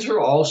those things are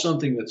all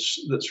something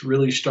that's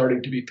really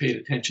starting to be paid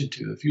attention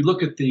to. If you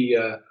look at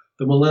the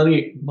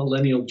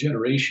millennial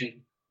generation,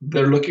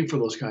 they're looking for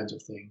those kinds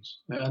of things,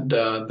 and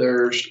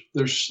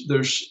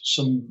there's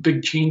some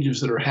big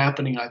changes that are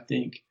happening, I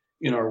think,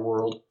 in our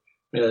world,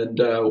 and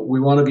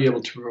we want to be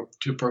able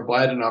to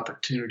provide an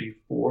opportunity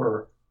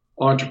for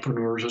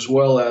entrepreneurs as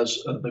well as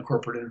the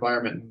corporate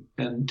environment,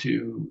 and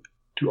to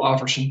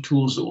offer some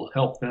tools that will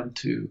help them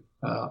to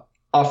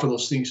offer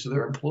those things to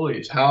their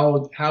employees.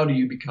 How do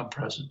you become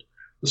present?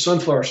 The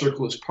Sunflower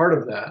Circle is part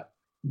of that,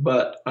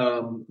 but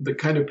the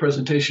kind of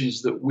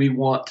presentations that we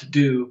want to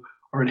do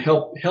are in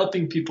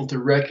helping people to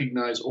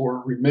recognize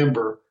or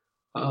remember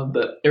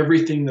that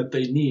everything that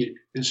they need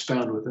is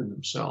found within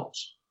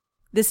themselves.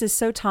 This is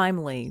so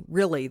timely,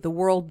 really. The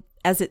world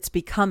as it's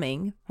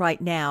becoming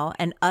right now,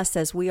 and us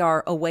as we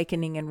are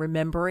awakening and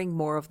remembering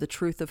more of the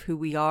truth of who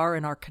we are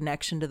and our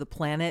connection to the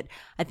planet.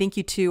 I think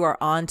you two are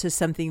on to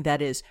something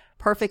that is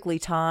perfectly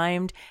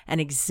timed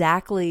and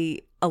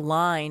exactly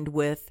aligned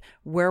with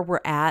where we're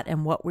at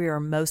and what we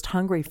are most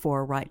hungry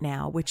for right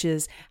now, which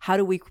is how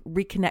do we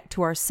reconnect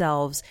to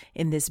ourselves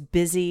in this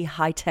busy,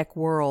 high-tech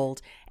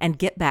world and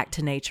get back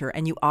to nature.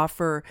 And you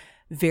offer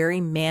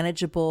very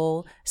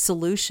manageable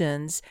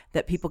solutions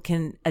that people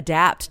can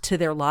adapt to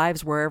their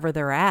lives wherever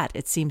they're at,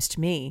 it seems to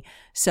me.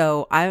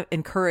 So I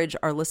encourage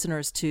our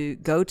listeners to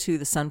go to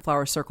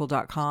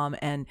thesunflowercircle.com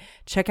and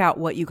check out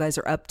what you guys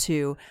are up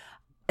to.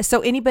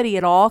 So anybody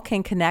at all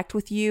can connect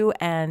with you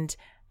and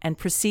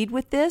proceed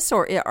with this,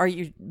 or are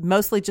you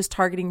mostly just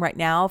targeting right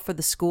now for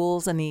the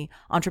schools and the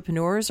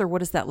entrepreneurs, or what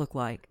does that look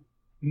like?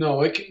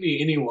 No, it can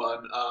be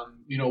anyone.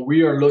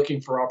 We are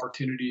looking for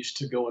opportunities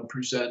to go and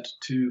present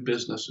to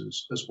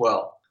businesses as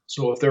well.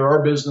 So if there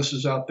are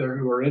businesses out there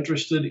who are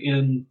interested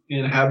in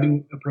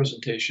having a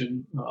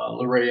presentation,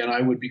 LaRae and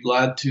I would be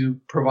glad to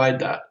provide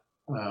that.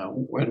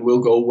 And we'll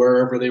go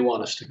wherever they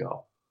want us to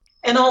go.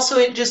 And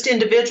also just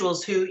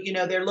individuals who,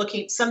 they're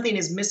looking, something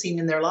is missing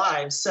in their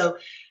lives. So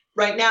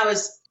right now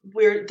is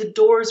where the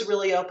doors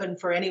really open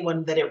for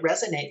anyone that it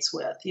resonates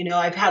with.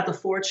 I've had the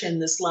fortune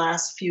this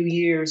last few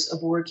years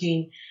of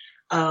working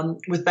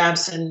with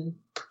Babson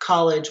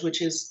College, which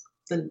has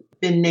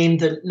been named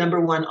the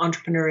 #1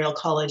 entrepreneurial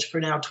college for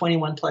now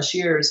 21 plus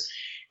years,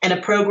 and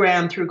a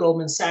program through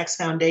Goldman Sachs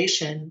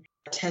Foundation,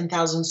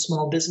 10,000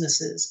 small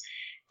businesses.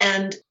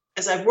 And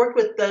as I've worked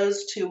with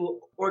those two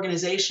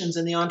organizations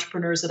and the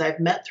entrepreneurs that I've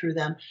met through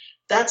them,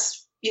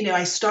 that's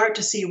I start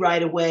to see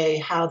right away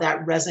how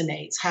that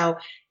resonates, how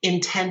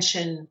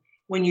intention,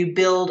 when you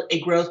build a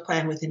growth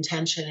plan with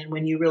intention and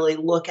when you really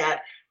look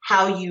at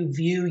how you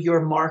view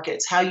your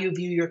markets, how you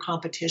view your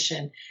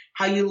competition,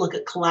 how you look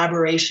at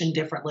collaboration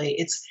differently,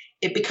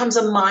 it becomes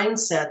a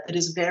mindset that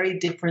is very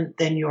different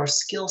than your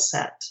skill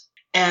set.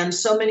 And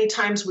so many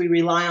times we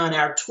rely on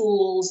our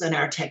tools and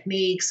our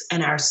techniques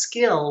and our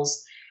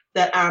skills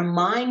that our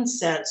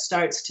mindset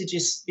starts to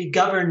just be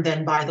governed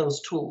then by those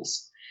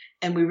tools.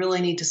 And we really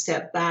need to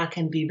step back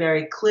and be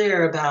very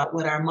clear about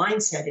what our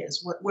mindset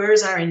is. Where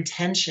is our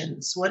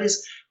intentions? What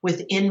is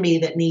within me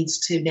that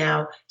needs to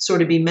now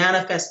sort of be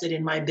manifested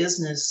in my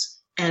business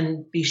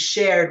and be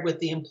shared with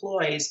the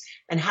employees?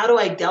 And how do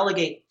I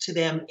delegate to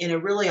them in a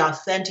really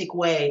authentic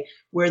way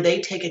where they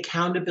take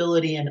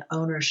accountability and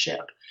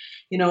ownership?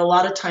 A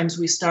lot of times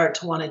we start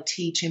to want to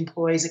teach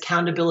employees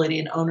accountability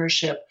and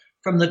ownership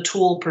from the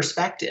tool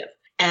perspective.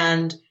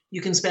 And you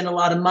can spend a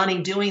lot of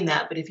money doing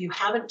that, but if you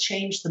haven't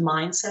changed the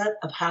mindset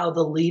of how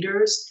the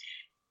leaders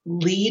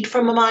lead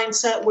from a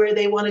mindset where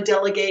they want to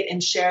delegate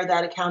and share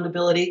that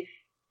accountability,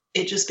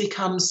 it just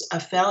becomes a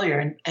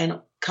failure and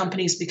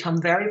companies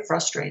become very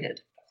frustrated.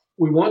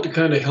 We want to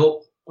kind of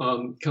help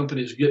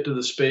companies get to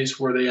the space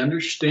where they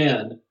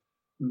understand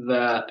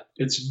that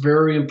it's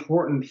very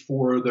important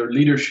for their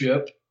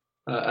leadership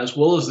as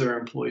well as their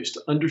employees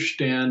to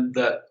understand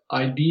that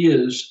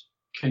ideas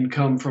can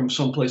come from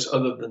someplace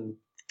other than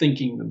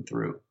thinking them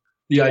through.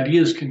 The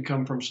ideas can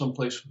come from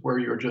someplace where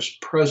you're just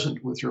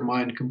present with your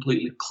mind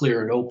completely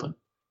clear and open,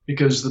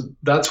 because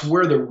that's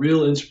where the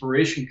real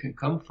inspiration can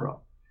come from.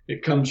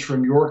 It comes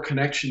from your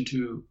connection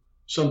to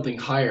something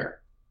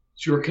higher.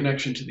 It's your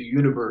connection to the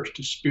universe,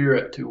 to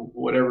spirit, to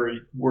whatever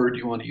word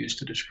you want to use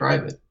to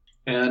describe it.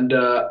 And,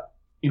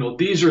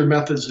 these are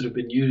methods that have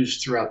been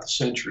used throughout the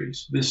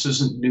centuries. This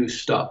isn't new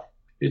stuff.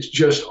 It's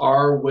just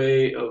our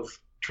way of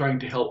trying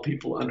to help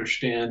people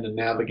understand and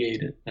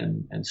navigate it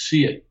and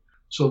see it.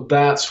 So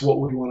that's what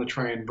we want to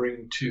try and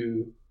bring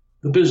to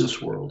the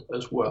business world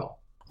as well.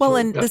 Well,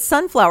 and the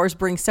sunflowers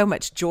bring so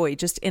much joy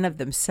just in of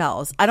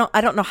themselves. I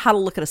don't know how to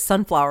look at a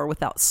sunflower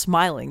without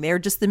smiling. They're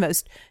just the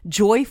most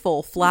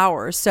joyful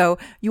flowers. So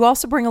you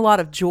also bring a lot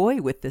of joy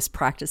with this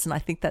practice, and I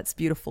think that's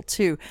beautiful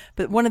too.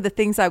 But one of the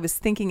things I was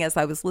thinking as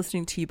I was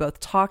listening to you both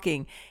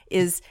talking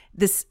is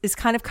this is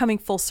kind of coming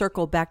full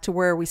circle back to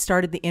where we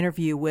started the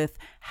interview with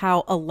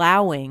how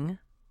allowing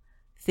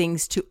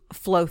things to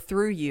flow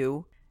through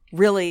you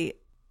really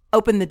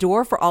open the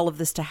door for all of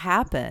this to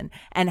happen,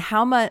 and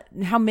how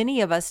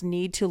many of us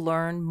need to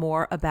learn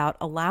more about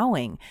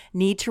allowing,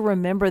 need to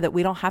remember that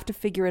we don't have to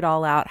figure it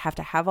all out, have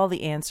to have all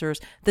the answers,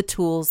 the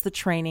tools, the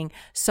training.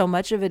 So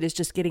much of it is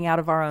just getting out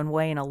of our own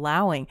way and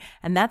allowing.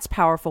 And that's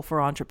powerful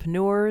for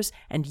entrepreneurs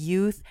and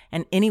youth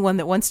and anyone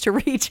that wants to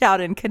reach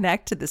out and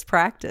connect to this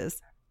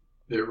practice.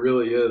 It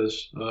really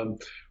is.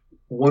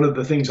 One of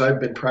the things I've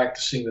been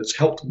practicing that's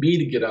helped me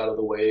to get out of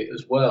the way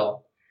as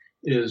well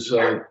is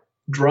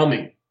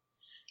drumming.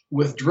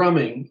 With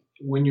drumming,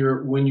 when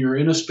you're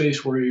in a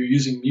space where you're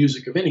using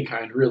music of any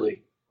kind,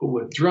 really, but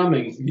with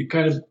drumming, you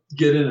kind of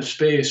get in a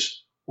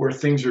space where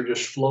things are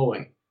just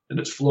flowing, and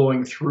it's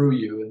flowing through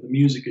you, and the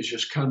music is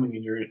just coming,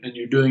 and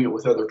you're doing it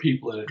with other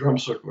people in a drum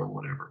circle or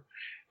whatever.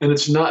 And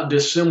it's not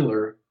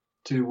dissimilar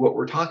to what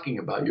we're talking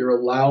about. You're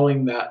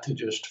allowing that to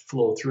just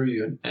flow through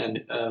you.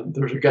 And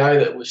there's a guy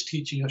that was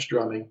teaching us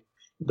drumming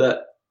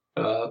that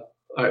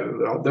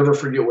I'll never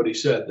forget what he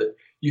said, that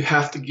you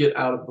have to get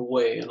out of the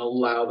way and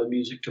allow the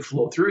music to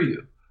flow through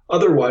you.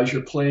 Otherwise,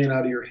 you're playing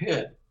out of your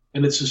head.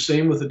 And it's the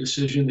same with a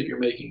decision that you're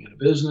making in a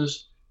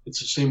business. It's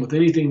the same with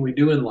anything we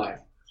do in life.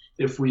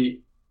 If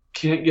we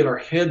can't get our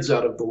heads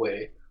out of the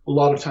way, a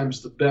lot of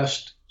times the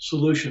best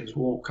solutions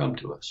won't come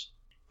to us.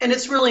 And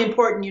it's really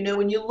important,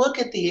 when you look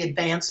at the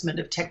advancement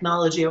of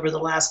technology over the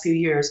last few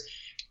years,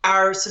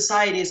 our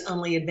society is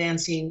only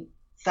advancing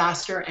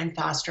faster and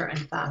faster and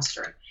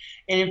faster.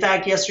 And in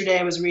fact, yesterday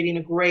I was reading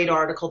a great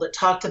article that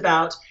talked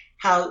about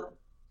how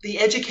the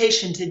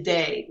education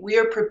today, we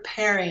are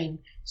preparing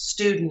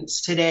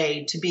students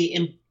today to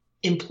be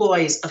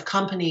employees of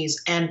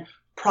companies and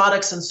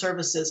products and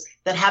services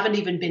that haven't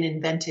even been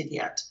invented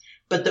yet,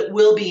 but that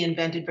will be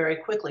invented very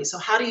quickly. So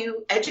how do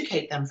you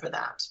educate them for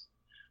that?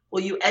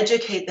 Well, you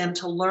educate them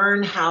to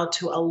learn how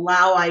to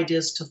allow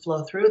ideas to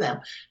flow through them,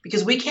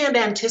 because we can't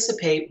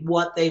anticipate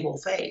what they will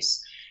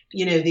face.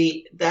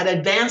 That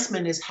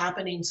advancement is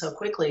happening so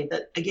quickly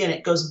that, again,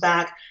 it goes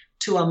back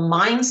to a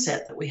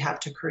mindset that we have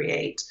to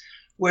create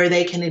where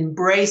they can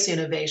embrace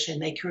innovation,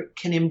 they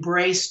can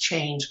embrace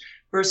change,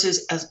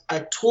 versus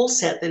a tool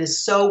set that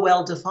is so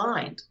well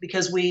defined,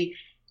 because we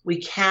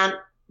can't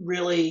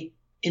really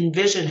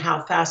envision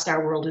how fast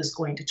our world is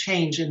going to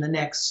change in the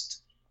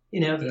next,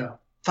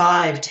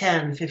 5,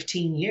 10,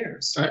 15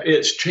 years.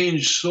 It's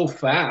changed so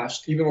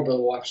fast, even over the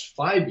last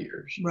 5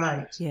 years.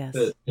 Right. Yes.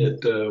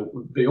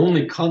 The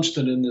only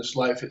constant in this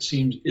life, it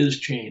seems, is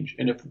change.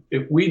 And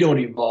if we don't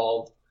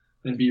evolve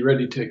and be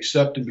ready to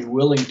accept and be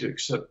willing to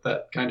accept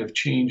that kind of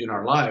change in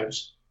our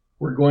lives,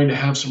 we're going to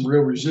have some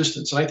real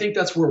resistance. And I think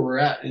that's where we're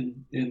at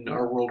in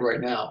our world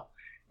right now,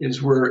 is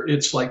where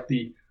it's like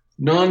the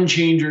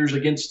non-changers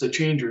against the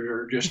changers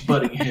are just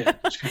butting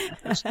heads.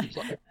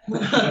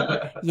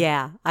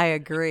 Yeah, I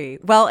agree.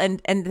 Well, and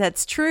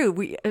that's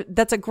true.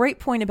 That's a great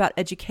point about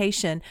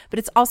education, but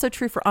it's also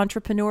true for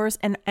entrepreneurs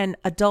and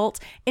adults.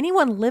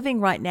 Anyone living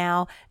right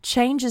now,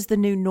 change is the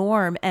new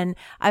norm. And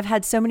I've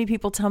had so many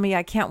people tell me,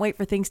 I can't wait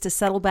for things to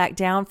settle back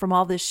down from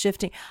all this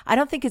shifting. I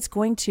don't think it's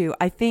going to.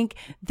 I think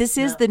this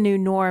is the new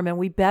norm, and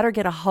we better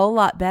get a whole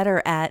lot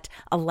better at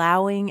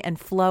allowing and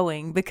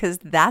flowing, because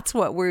that's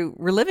what we're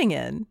living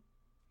in.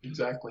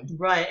 Exactly.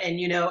 Right. And,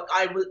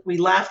 we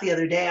laughed the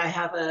other day. I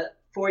have a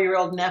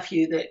 4-year-old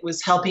nephew that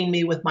was helping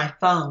me with my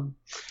phone.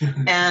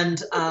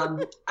 And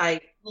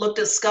I looked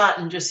at Scott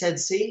and just said,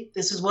 see,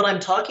 this is what I'm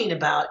talking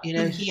about.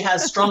 He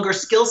has stronger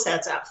skill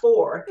sets at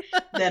 4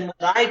 than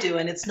what I do.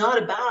 And it's not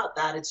about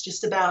that. It's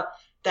just about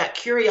that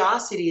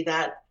curiosity,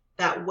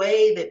 that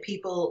way that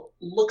people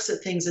looks at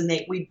things, and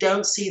we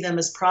don't see them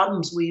as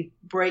problems. We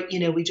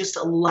we just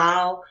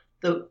allow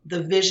the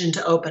vision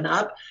to open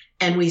up,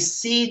 and we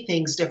see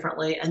things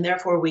differently, and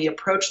therefore we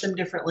approach them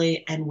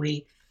differently, and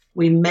we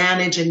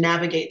manage and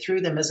navigate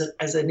through them as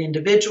an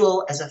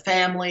individual, as a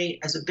family,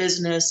 as a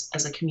business,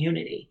 as a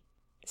community.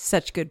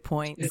 Such good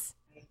points.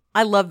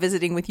 I love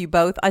visiting with you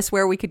both. I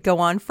swear we could go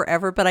on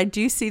forever, but I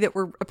do see that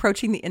we're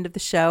approaching the end of the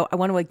show. I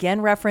want to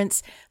again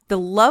reference the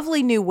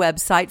lovely new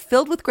website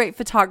filled with great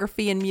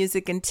photography and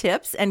music and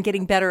tips and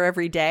getting better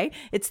every day.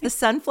 It's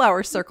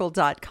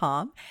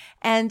thesunflowercircle.com.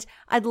 And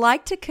I'd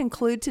like to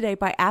conclude today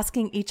by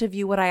asking each of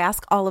you what I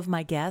ask all of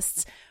my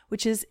guests,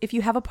 which is if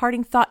you have a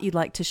parting thought you'd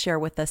like to share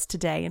with us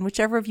today. And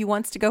whichever of you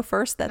wants to go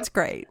first, that's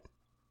great.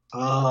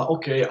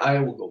 Okay, I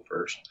will go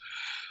first.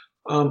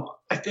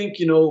 I think,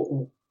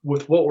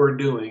 with what we're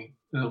doing,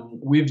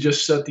 we've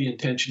just set the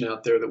intention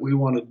out there that we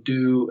want to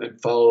do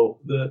and follow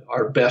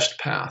our best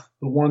path,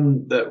 the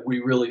one that we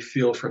really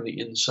feel from the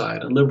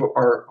inside, and live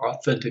our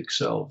authentic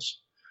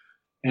selves.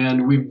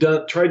 And we've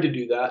tried to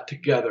do that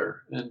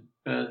together and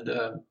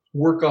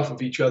work off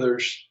of each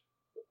other's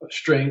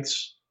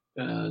strengths,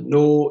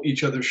 know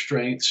each other's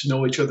strengths,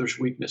 know each other's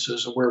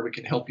weaknesses, and where we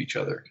can help each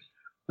other.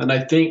 And I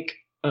think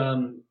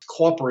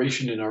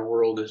cooperation in our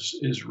world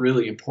is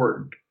really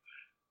important.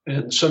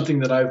 And something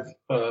that I've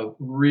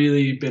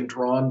really been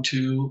drawn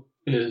to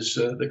is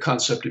the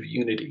concept of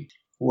unity,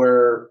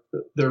 where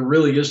there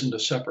really isn't a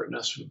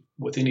separateness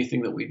with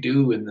anything that we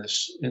do in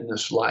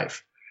this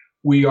life.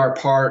 We are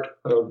part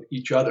of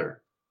each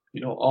other.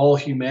 All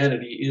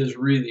humanity is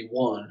really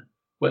one,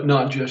 but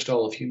not just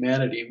all of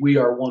humanity. We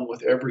are one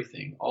with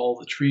everything, all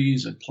the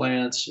trees and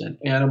plants and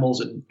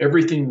animals and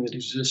everything that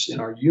exists in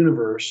our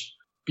universe.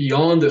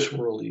 Beyond this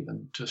world,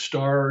 even to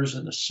stars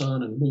and the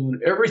sun and moon,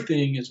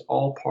 everything is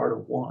all part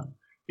of one.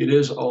 It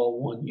is all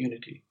one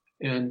unity.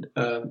 And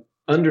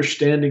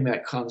understanding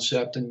that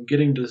concept and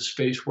getting to the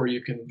space where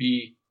you can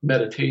be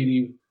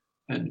meditative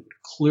and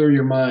clear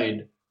your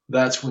mind,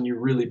 that's when you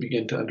really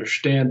begin to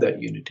understand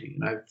that unity.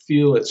 And I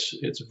feel it's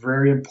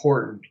very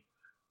important,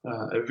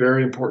 a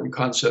very important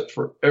concept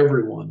for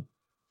everyone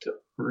to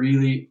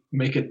really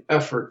make an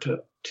effort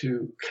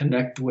to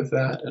connect with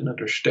that and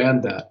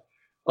understand that.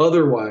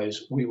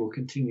 Otherwise, we will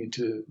continue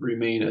to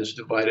remain as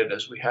divided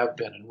as we have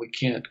been, and we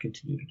can't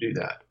continue to do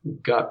that.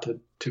 We've got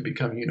to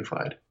become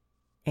unified.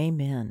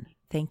 Amen.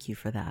 Thank you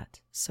for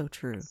that. So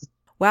true.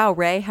 Wow,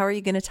 Ray, how are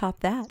you going to top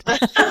that?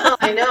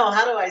 I know.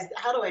 How do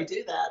I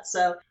do that?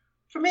 So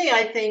for me,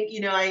 I think,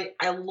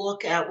 I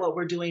look at what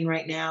we're doing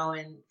right now,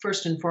 and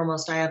first and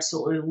foremost, I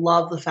absolutely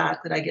love the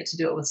fact that I get to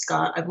do it with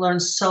Scott. I've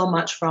learned so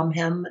much from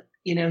him.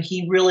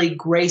 He really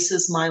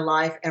graces my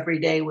life every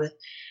day with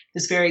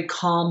this very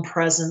calm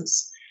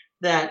presence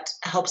that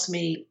helps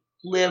me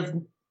live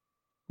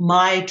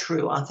my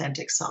true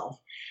authentic self.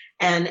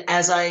 And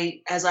as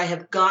I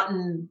have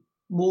gotten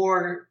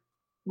more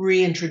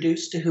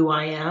reintroduced to who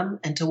I am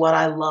and to what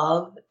I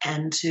love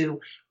and to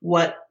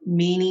what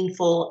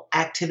meaningful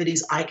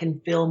activities I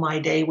can fill my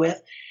day with,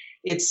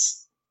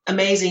 it's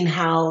amazing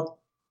how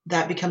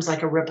that becomes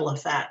like a ripple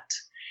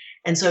effect.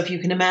 And so if you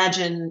can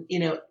imagine,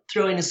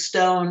 throwing a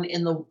stone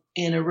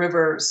in a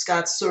river,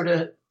 Scott's sort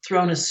of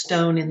thrown a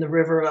stone in the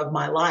river of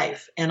my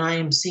life. And I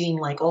am seeing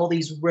like all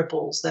these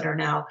ripples that are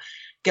now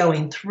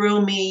going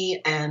through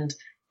me. And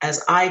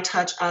as I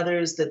touch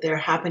others, that they're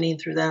happening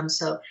through them.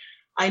 So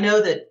I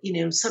know that,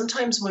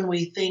 sometimes when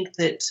we think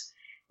that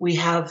we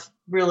have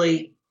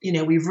really,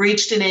 we've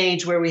reached an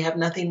age where we have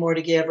nothing more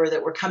to give, or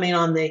that we're coming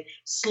on the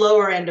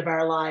slower end of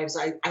our lives,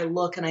 I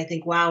look and I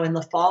think, wow, in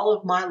the fall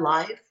of my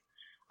life,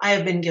 I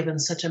have been given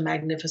such a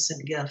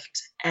magnificent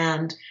gift.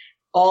 And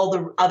all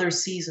the other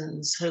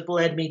seasons have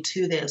led me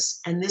to this.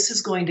 And this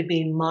is going to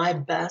be my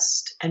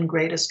best and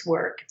greatest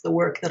work, the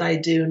work that I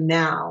do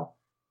now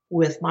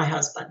with my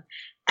husband.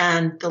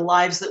 And the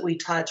lives that we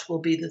touch will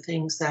be the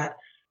things that,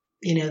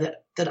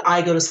 that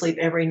I go to sleep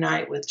every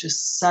night with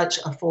just such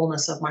a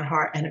fullness of my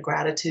heart and a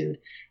gratitude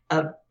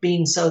of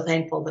being so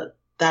thankful that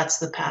that's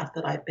the path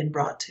that I've been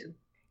brought to.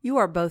 You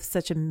are both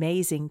such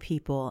amazing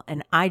people,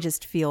 and I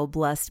just feel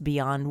blessed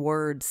beyond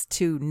words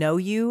to know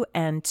you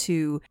and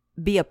to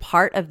be a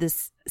part of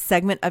this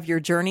segment of your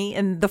journey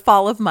in the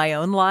fall of my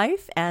own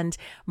life. And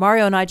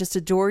Mario and I just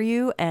adore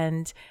you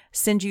and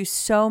send you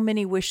so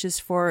many wishes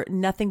for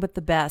nothing but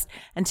the best.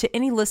 And to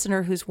any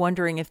listener who's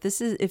wondering if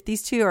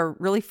these two are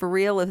really for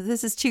real, if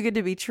this is too good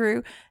to be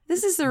true,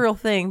 this is the real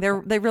thing.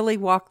 They really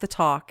walk the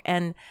talk.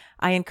 And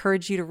I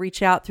encourage you to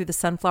reach out through the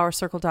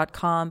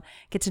sunflowercircle.com,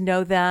 get to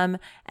know them,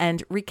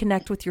 and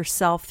reconnect with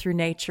yourself through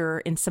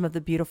nature in some of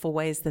the beautiful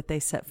ways that they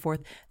set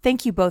forth.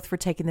 Thank you both for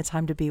taking the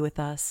time to be with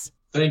us.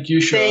 Thank you,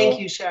 Cheryl. Thank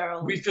you,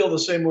 Cheryl. We feel the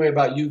same way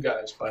about you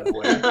guys, by the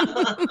way.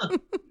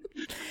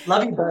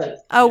 Love you both.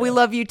 Oh, we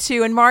love you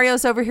too. And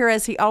Mario's over here,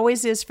 as he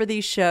always is for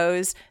these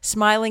shows,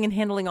 smiling and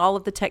handling all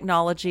of the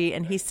technology,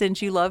 and he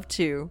sends you love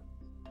too.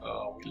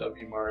 Oh, we love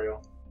you,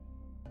 Mario.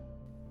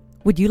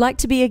 Would you like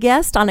to be a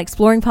guest on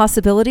Exploring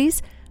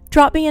Possibilities?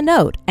 Drop me a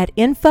note at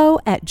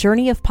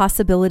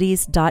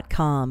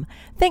info@journeyofpossibilities.com.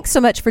 Thanks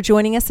so much for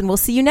joining us, and we'll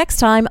see you next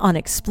time on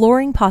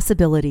Exploring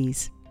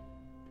Possibilities.